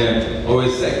Diploma in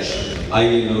OSH,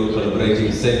 ILO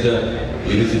Collaborating Center,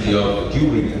 University of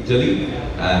Turin, Italy,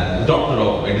 and Doctor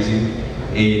of Medicine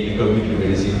in Community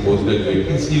Medicine, Postgraduate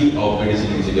Institute of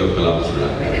Medicine, University of Colombo, Sri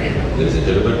Lanka. Ladies and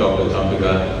gentlemen, Dr.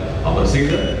 Champika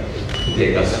Amarasinghe to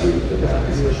take us through the panel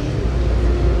discussion.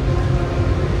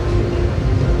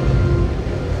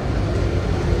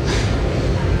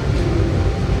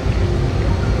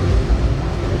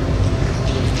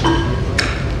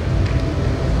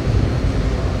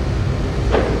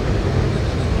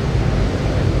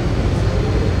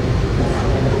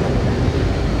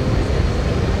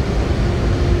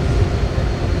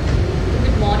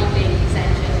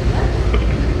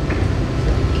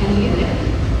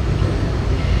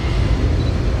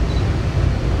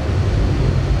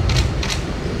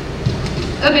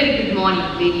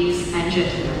 Ladies and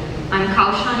gentlemen, I'm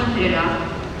Kaushani Pereira,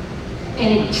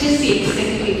 an HSC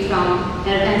executive from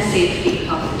Health and Safety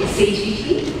of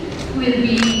SAGT, who will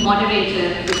be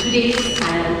moderator for today's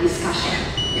panel discussion.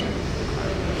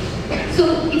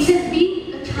 So it has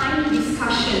been a timely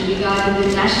discussion regarding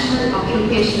the National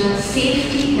Occupational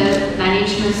Safety Health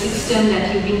Management System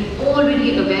that you've been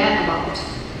already aware about.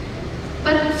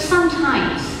 But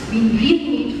sometimes we really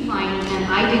need to find and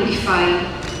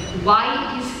identify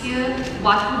why it is here,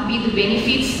 what would be the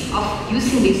benefits of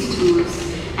using these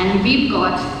tools, and we've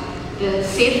got the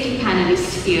safety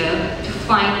panelists here to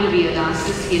find the real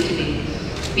answers here today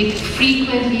with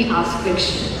frequently asked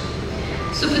questions.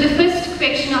 So for the first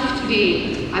question of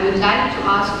today, I would like to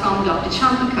ask from Dr.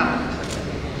 Champika,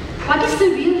 what is the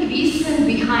real reason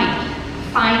behind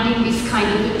finding this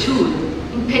kind of a tool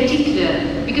in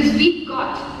particular? Because we've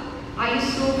got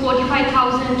ISO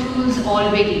 45000 tools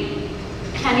already.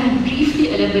 Can you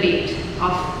briefly elaborate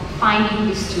of finding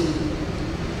this tool?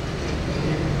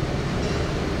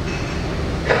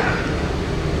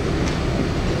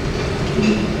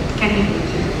 Can you?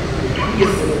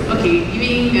 Yes. Okay.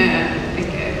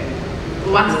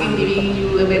 Once again, giving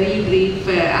you a very brief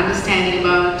understanding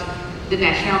about the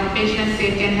National Occupational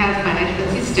Safety and Health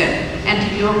Management System. And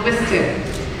to your question,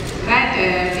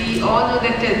 right? We all know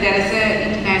that there is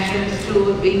an international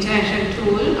international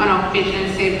tool on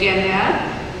occupational safety and health,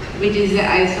 which is the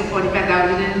ISO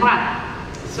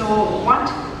 45001. So what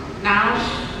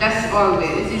NIOSH does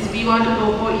always is we want to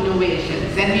go for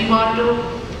innovations, and we want to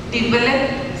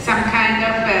develop some kind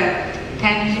of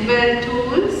tangible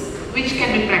tools which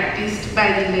can be practiced by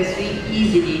the industry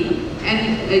easily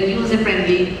and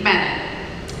user-friendly manner.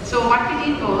 So what we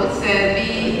did was, when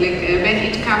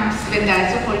the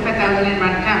ISO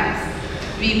 45001 comes,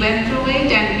 we went through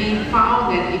it and we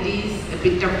found that it is a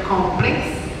bit of complex.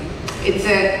 It's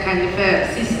a kind of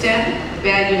a system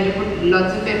where you have to put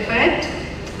lots of effort,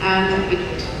 and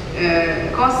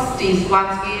it cost is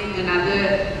once again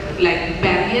another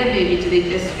barrier maybe to the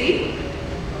industry.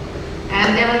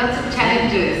 And there are lots of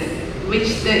challenges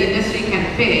which the industry can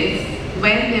face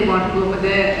when they want to go for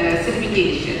the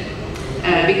certification.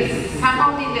 Because some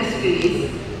of the industries,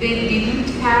 they didn't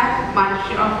have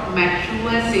much of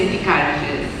mature safety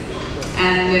cultures,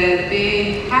 and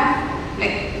they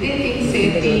think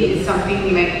safety is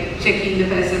something like checking the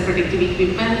personal protective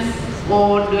equipment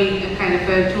or doing a kind of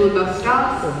a toolbox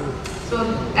task. So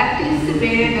that is the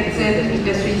way that certain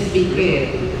industries behave.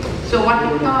 So what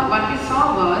we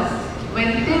saw was,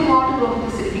 when they want to go for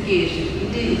the certification,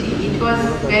 it was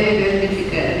very, very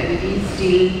difficult, and it is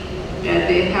still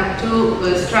they have to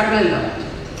struggle a lot.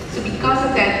 So because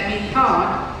of that, we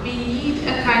thought we need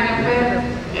a kind of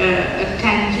a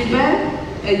tangible,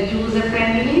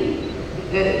 user-friendly,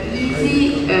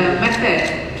 easy method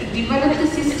to develop the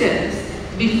systems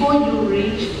before you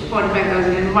reach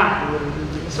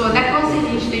 45001. So that was the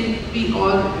initiative we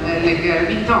all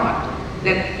we thought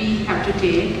that we have to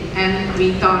take, and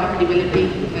we thought of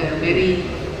developing a very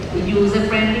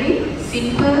user-friendly,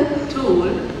 simple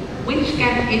tool which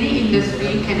any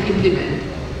industry can implement.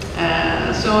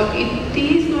 So it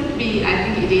is going to be, I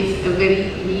think it is a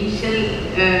very initial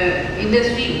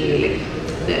industry.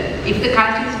 If the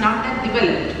culture is not that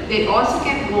developed, they also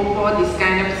can go for this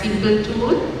kind of simple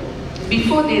tool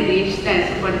before they reach the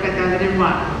ISO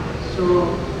 45001.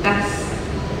 So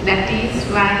that is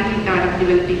why we thought of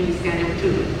developing this kind of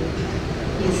tool.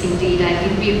 Yes, indeed. I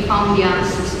think we have found the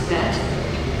answers to that.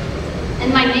 And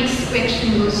my next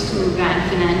question goes to Brian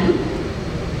Fernando.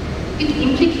 With the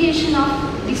implication of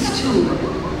this tool,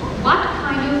 what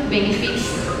kind of benefits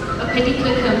a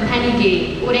particular company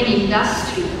gain or an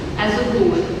industry as a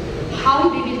whole, how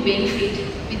they will benefit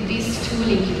with this tool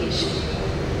implication?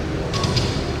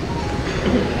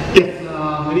 Yes,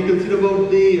 when you consider about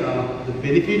the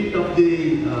benefit of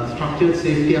the structured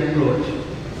safety approach,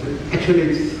 actually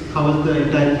it covers the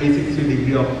entire 360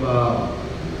 degree of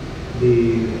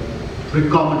the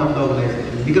requirement of the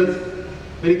organization. Because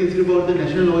when you consider about the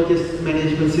National OHS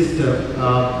Management System,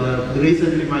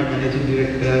 recently my managing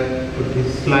director put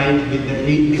his slide with the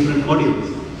 8 different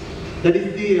modules. That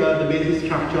is the basic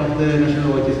structure of the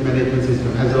National OHS Management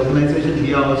System. As an organization,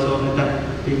 we are also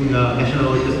adopting National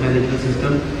OHS Management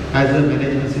System as a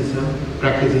management system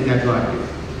practicing advantage.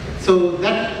 So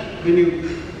that, when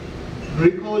you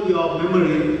recall your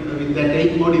memory with that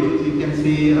 8 modules, you can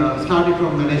see starting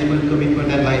from management,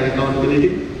 commitment and line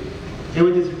accountability,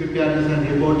 emergency preparedness and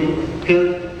reporting,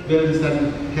 health, wellness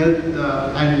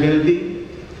and well-being,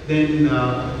 then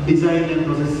design and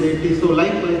process safety. So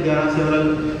likewise, there are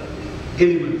several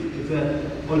elements.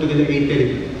 It's altogether 8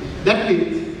 elements. That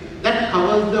means that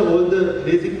covers all the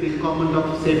basic requirement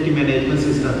of safety management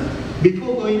system.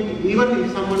 Before going, even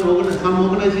if some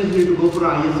organizations need to go for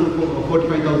ISO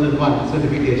 45001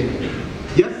 certification.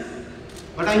 Yes,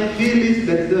 what I feel is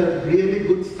that's a really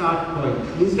good start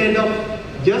point. Instead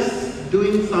of just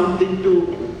doing something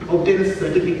to obtain a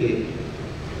certificate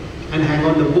and hang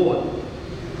on the wall,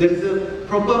 there is a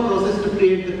proper process to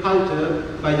create the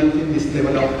culture by using this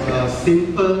level of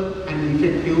simple and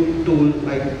effective tool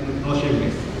like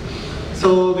Notion.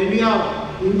 So when we are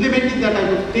implementing that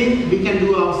type of thing, we can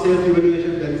do our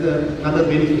self-evaluation. That's another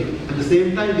benefit. At the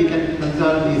same time, we can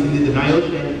consult easily the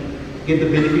NIOSH and get the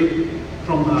benefit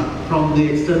from the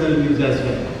external views as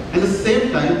well. At the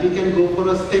same time, we can go for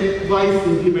a stepwise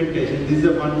implementation. This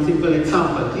is one simple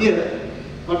example. Here,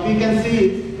 what we can see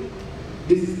is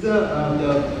this is the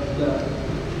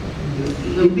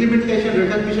implementation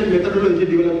recognition methodology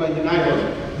developed by the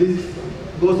NIOSH. This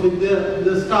goes with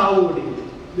the star awarding.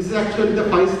 This is actually the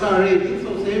 5-star rating.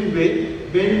 So same way,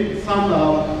 when some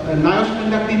NIOSH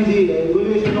conducting the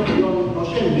evaluation of your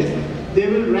Notion list, they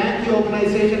will rank the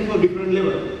organization for different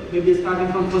level. Maybe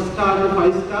starting from 1st star to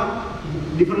 5-star,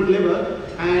 different level,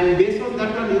 and based on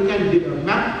that one, you can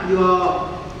map your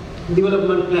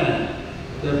development plan,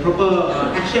 the proper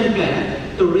action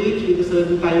plan to reach with a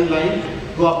certain timeline,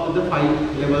 go up to the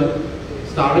 5 level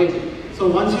star rating. So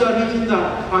once you are reaching the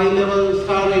high-level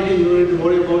star rating, you need to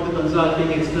worry about the consulting,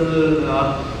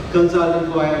 external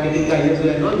consulting for getting the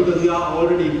ISO and all, because you are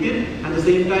already equipped. At the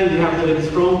same time, you have a very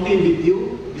strong team with you,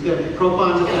 with a proper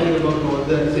understanding about all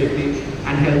the safety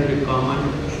and health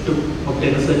requirement to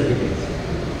obtain a certificate.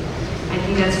 I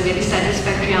think that's a very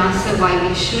satisfactory answer why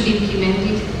we should implement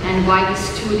it and why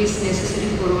this tool is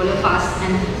necessary for all of us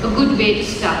and a good way to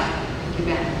start. Thank you,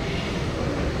 Ben.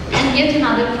 And yet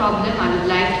another problem I would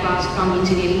like to ask from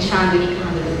Engineering Shandini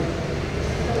Kandalu.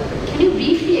 Can you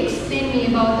briefly explain me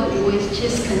about the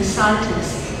OSGS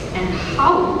consultants and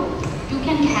how you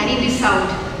can carry this out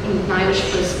in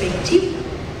NIOSH perspective,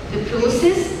 the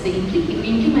process, the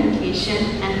implementation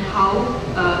and how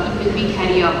it will be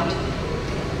carried out?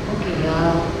 Okay,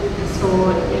 so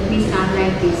let me start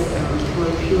like this. For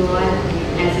you all,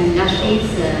 as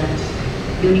industries,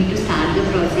 you need to start the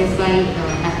process by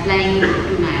applying to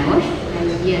NIOSH, that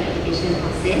will be application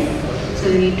process. So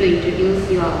you need to introduce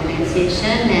your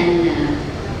organization and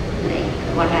like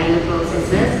what are your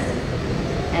processes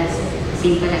as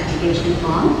simple application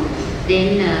form.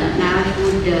 Then NIOSH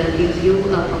would give you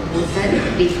a proposal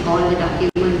with all the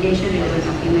documentation, relevant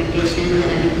documentation,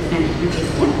 business management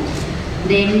system.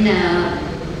 Then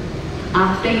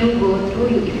after you go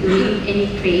through, if you need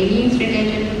any trainings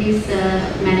related to this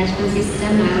management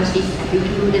system, NIOSH is happy to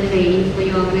do the training for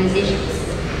your organizations.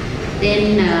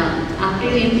 Then after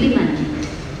you implement it,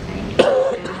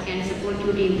 right, NIOSH can support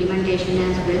you to implementation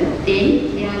as well.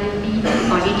 Then there will be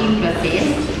auditing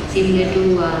process similar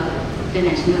to the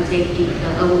National Safety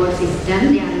Award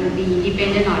system. There will be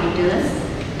independent auditors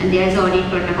and there is audit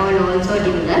protocol also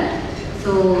developed.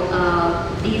 So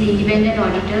these independent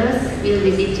auditors will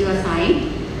visit your site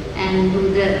and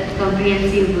do the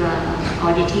comprehensive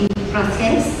auditing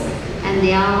process, and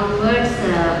thereafterwards,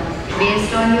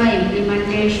 based on your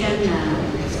implementation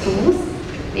scores,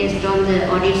 based on the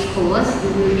audit scores, you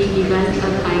will be given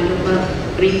a kind of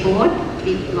a report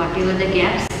with whatever the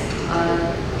gaps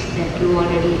that you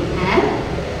already have,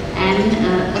 and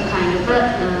a kind of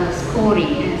a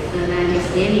scoring. As I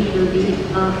said, it will be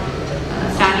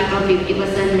starting from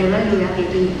 50% level, you are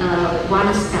getting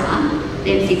 1 star,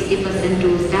 then 60%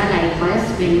 2 star.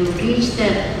 Likewise, when you reach the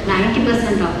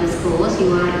 90% of the scores,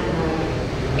 you are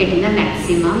getting the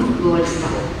maximum gold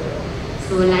star.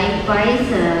 So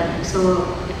likewise,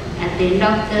 so at the end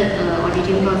of the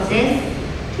auditing process,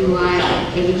 you are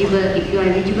eligible. If you are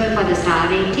eligible for the star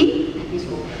rating, that is,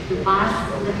 you pass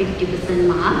the 50%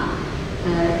 mark,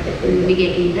 you will be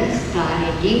getting the star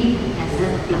rating as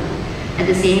a plus. At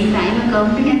the same time, a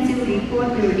comprehensive report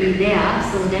will be there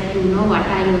so that you know what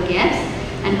are your gaps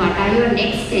and what are your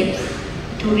next steps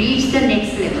to reach the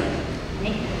next level.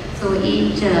 Right? So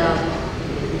each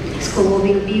score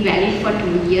will be valid for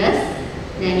 2 years.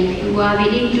 Then if you are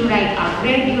willing to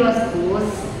upgrade your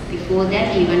scores before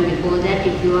that, even before that,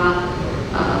 if you are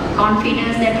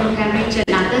confident that you can reach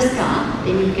another star,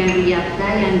 then you can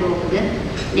reapply and go for the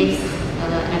next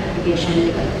application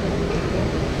level.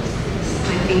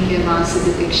 I think you have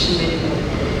answered the question very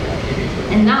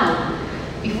well. And now,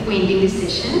 before ending this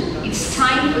session, it's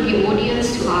time for the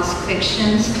audience to ask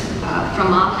questions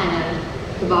from our panel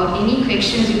about any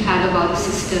questions you have about the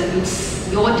system.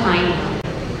 It's your time now.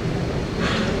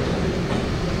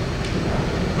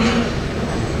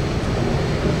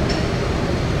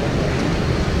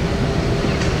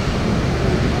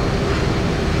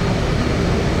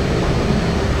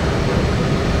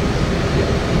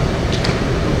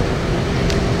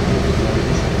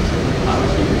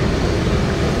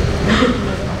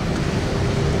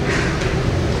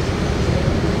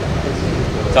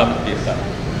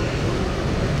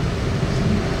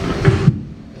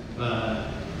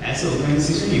 As an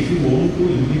organization, if you want to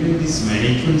implement this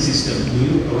management system, do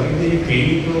you provide any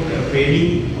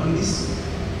training on this?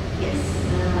 Yes,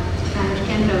 NIOSH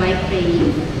can provide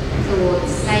training. So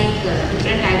it's like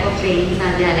different type of trainings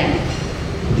are there. Like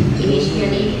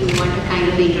initially, you want a kind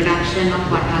of introduction of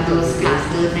what are those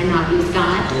clusters and how you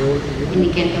start, and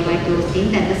we can provide those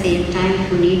things. At the same time,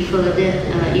 if you need further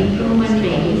improvement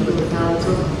training, those are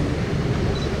also.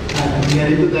 And near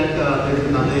to that, there is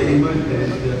another element, there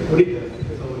is the auditor.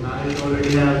 So NIOSH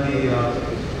already have the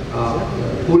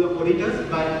pool of auditors,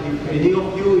 but if any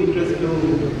of you interested to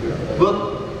work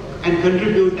and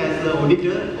contribute as an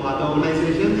auditor for other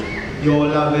organizations, you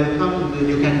all are welcome.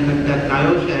 You can contact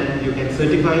NIOSH and you can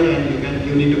certify, and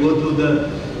you need to go through the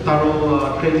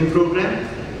thorough training program.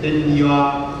 Then you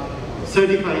are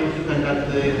certified to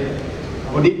conduct the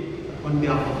audit on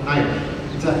behalf of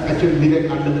NIOSH. It's actually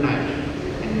direct under the NIOSH.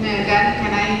 And then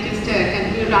can I just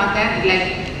conclude on that?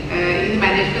 Like in the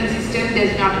management system,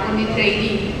 there's not only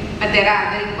training But there are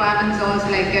other requirements also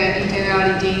like internal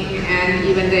auditing and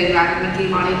even the environmental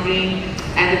monitoring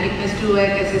and the fitness to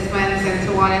work assessments and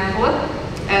so on and forth.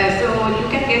 So you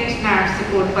can get NARS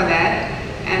support for that,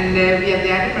 and we are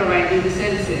there to provide you the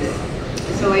services.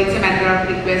 So it's a matter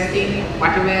of requesting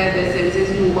whatever the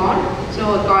services you want.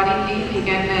 So accordingly we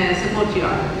can support you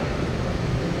all.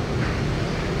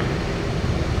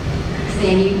 Is there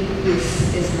any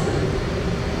yes,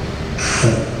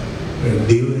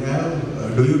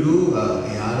 do you do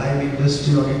airline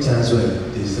industry audits as well?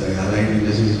 This airline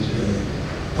industry is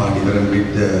far different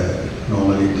with the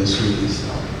normal industry, is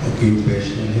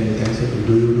occupational health and safety.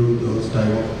 Do you do those type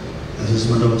of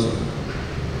assessment also?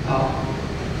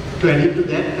 To add to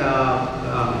that,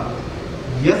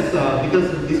 yes,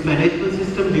 because this management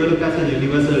system developed as a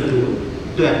universal tool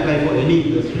to apply for any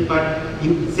industry, but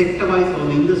in sector-wise or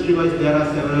industry-wise, there are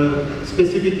several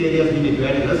specific areas we need to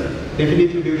address.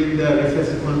 Definitely during the risk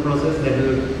assessment process, that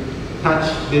will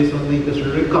touch based on the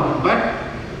industrial requirement. But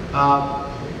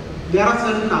there are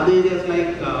certain other areas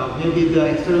like maybe the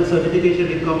external certification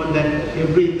requirement that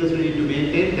every industry needs to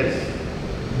maintain. That's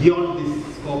beyond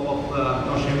this scope of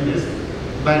OSHA.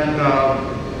 But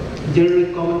general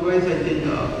requirement-wise, I think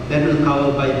that will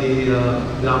cover by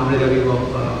the umbrella view of.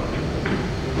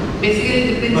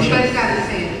 Basically, the principles are the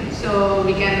same, so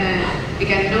we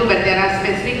can do, but there are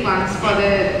specific ones for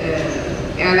the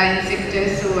airline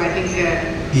sector. So I think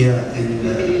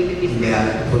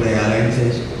for the airline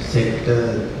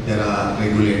sector, there are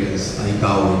regulators,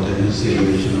 ICAO, International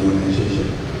Aviation Organization,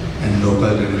 and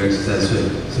local regulators as well,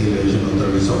 Civil Aviation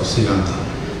Authorities of Sri Lanka.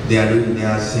 They are doing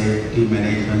their safety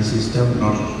management system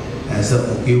not as an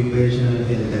occupational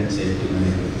health and safety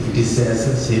management. It is as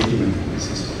a safety management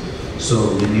system.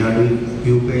 So when you are doing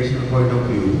occupational point of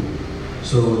view,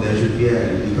 so there should be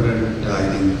a different, I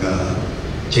think,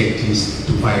 checklist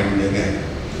to find the gap.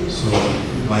 So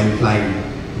while flying,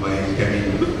 while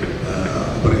cabin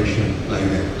operation like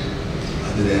that,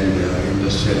 other than the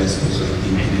industrial aspects like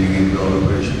engineering and ground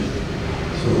operation.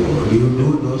 So do you do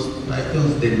those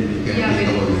titles, then we can think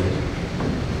about it.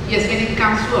 Yes, when it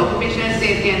comes to occupational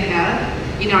safety and health,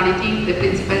 in auditing the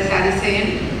principles are the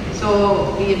same. So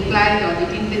we apply the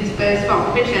auditing principles for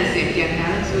occupational safety and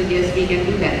health. So yes, we can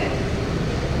do that.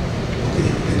 Okay,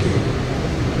 thank you.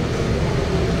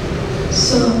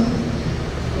 So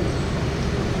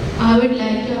I would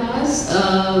like to ask,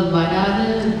 what are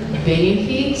the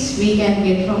benefits we can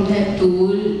get from that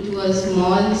tool to a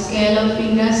small scale of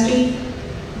industry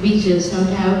which does not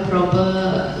have proper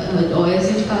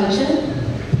OSH culture?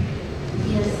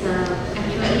 Yes,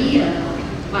 actually,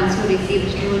 once you receive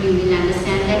the tool, you will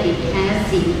understand that it has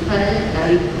simple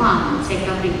requirements, set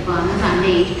of requirements under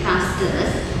 8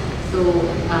 clusters. So,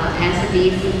 as a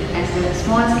basic, as a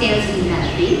small scale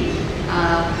industry,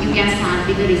 you can start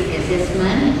with the risk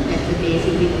assessment. That's the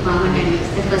basic requirement, and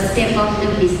it's the first step of the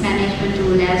risk management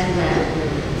tool as well.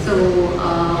 So,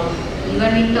 even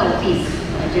with the office,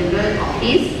 general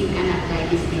office, you can apply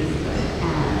this principle,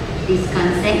 this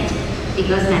concept,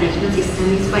 because management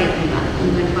system is for everyone,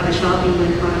 even for a shop,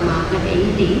 even for a market,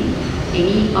 anything,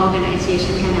 any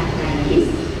organization can apply this.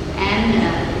 And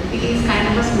it is kind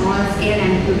of a small scale,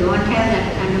 and if you don't have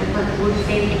that kind of a good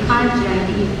safety culture, I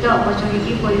think it's the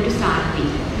opportunity for you to start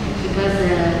with. Because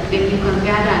when you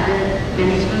compare the other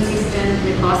management system,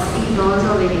 the cost is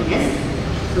also very less.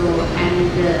 So,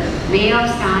 and the way of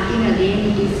starting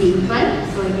again, it is simple,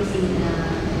 so it is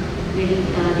very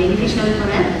beneficial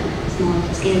for us. Small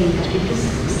scale industry to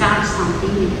start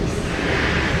something with this.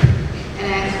 And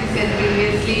as we said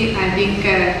previously, I think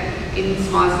in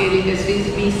small scale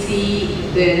industries we see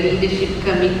the leadership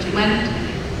commitment.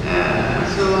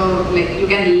 So like you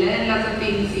can learn lots of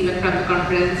things even from the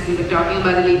conference. We were talking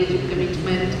about the leadership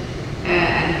commitment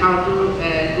and how to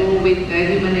go with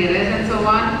human errors and so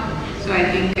on. So I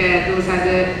think those are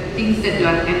the things that you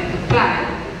all can apply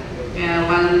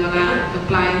while you are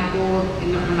applying for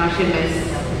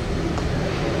entrepreneurship.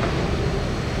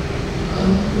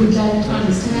 Would like to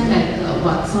understand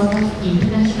what sort of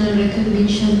international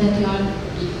recognition that you are,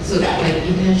 so like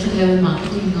international level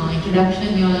marketing or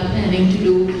introduction you are planning to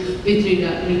do with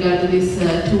regard to this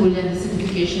tool and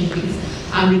certification piece.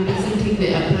 I'm representing the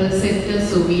apparel sector,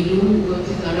 so we do work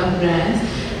with a lot of brands,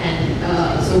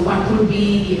 and so what would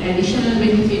be the additional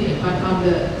benefit apart from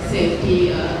the safety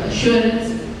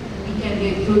assurance we can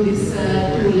get through this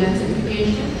tool and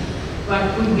certification?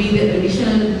 What could be the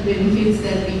additional benefits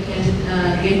that we can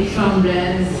get from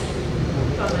brands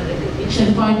from a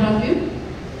recognition point of view?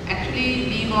 Actually,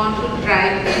 we want to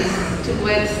drive this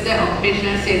towards the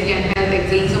Occupational Safety and Health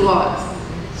Excellence Awards.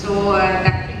 So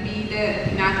that will be the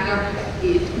pinnacle of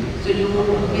it. So you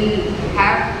will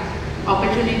have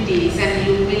opportunities and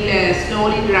you will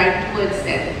slowly drive towards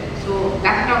them. So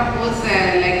that of course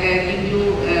give you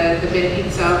the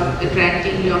benefits of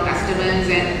attracting your customers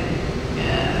and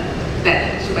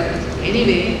that. So, but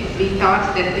anyway, we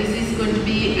thought that this is going to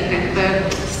be a kind of a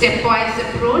stepwise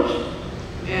approach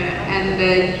and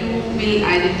you will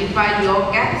identify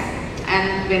your gaps,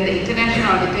 and when the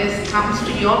international auditors comes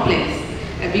to your place,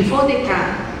 before they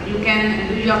come, you can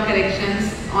do your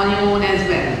corrections on your own as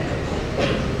well.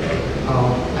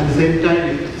 At the same time,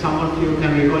 if some of you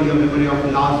can recall your memory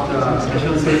of last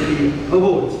National Safety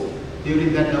Awards,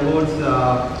 during that awards,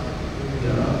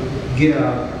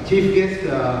 chief guest,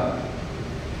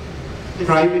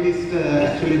 Prime Minister,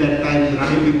 actually that time,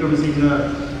 Ranil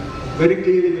Wickremesinghe, very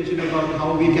clearly mentioned about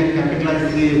how we can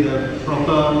capitalize the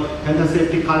proper health and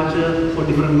safety culture for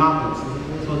different markets.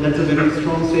 So that's a very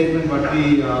strong statement what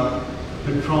we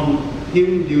heard from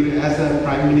him as a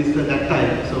Prime Minister that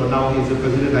time. So now he's a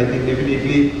President. I think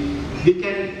definitely we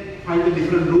can find the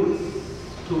different routes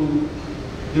to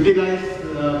utilize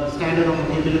standard of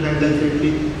occupational health and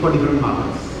safety for different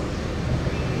markets.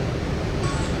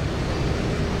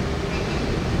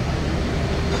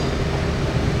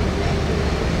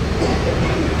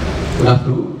 Good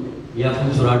afternoon. We are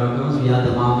from Surat.com. We are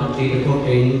the market leader for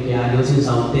training carriers in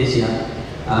South Asia.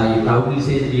 You proudly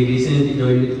say that we recently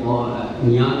joined with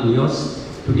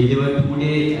NIOS to deliver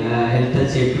 2-day health and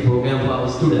safety program for our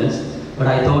students. But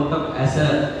I thought of, as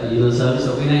a service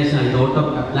organization, I thought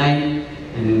of applying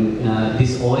and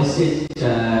this OSH,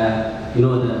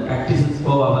 the practices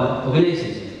for our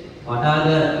organization. What are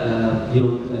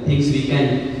the things we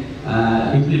can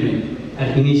implement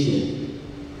at initial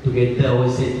to get the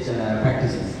OSH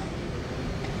practices?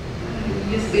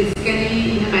 Yes,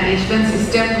 basically in a management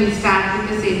system we start with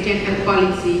the safety and health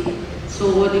policy.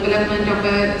 So development of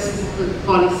a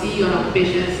policy on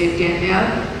occupational safety and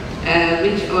health,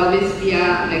 which always we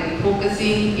are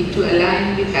focusing it to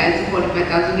align with ISO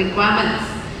 45000 requirements.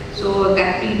 So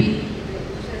that will be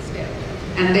the step.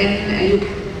 And then you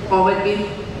forward with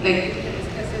risk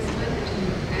assessment,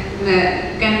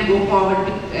 and can go forward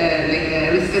with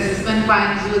risk assessment,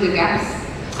 finds you the gaps,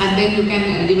 and then you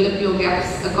can develop your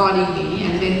gaps accordingly,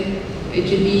 and then it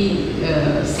should be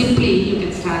simply you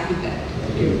can start with that.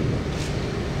 Thank you.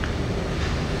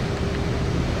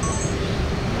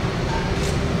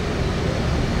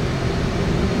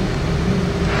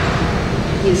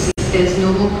 Yes, if there's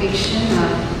no more question,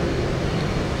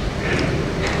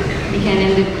 we can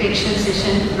end the question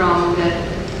session from the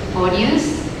audience.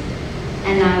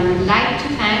 And I would like to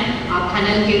thank our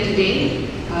panel here today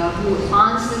who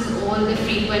answers all the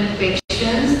frequent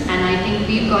questions, and I think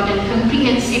we've got a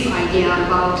comprehensive idea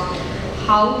about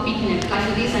how we can apply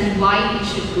for this and why we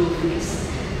should go for this.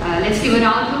 Let's give a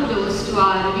round of applause to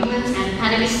our reviewers and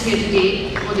panelists here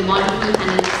today for the wonderful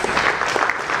panel discussion.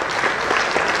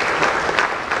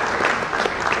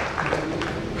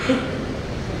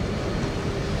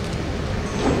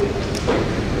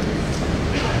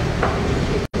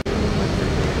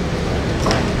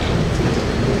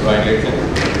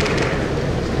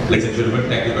 Ladies and gentlemen,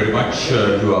 thank you very much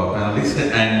to our panelists,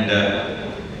 and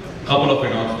a couple of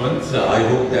announcements. I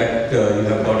hope that you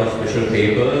have got a special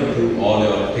paper to all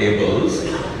your tables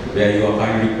where you are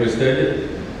kindly requested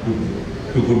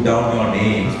to put down your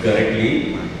names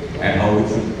correctly and how it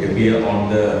should appear on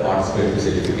the participant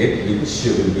certificate, which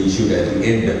will be issued at the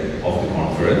end of the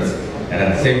conference. And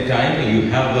at the same time, you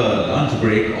have a lunch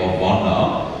break of 1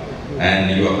 hour,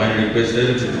 and you are kindly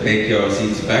requested to take your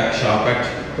seats back sharp at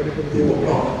 2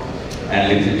 o'clock. And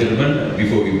ladies and gentlemen,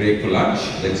 before we break for lunch,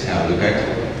 let's have a look at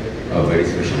a very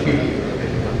special video.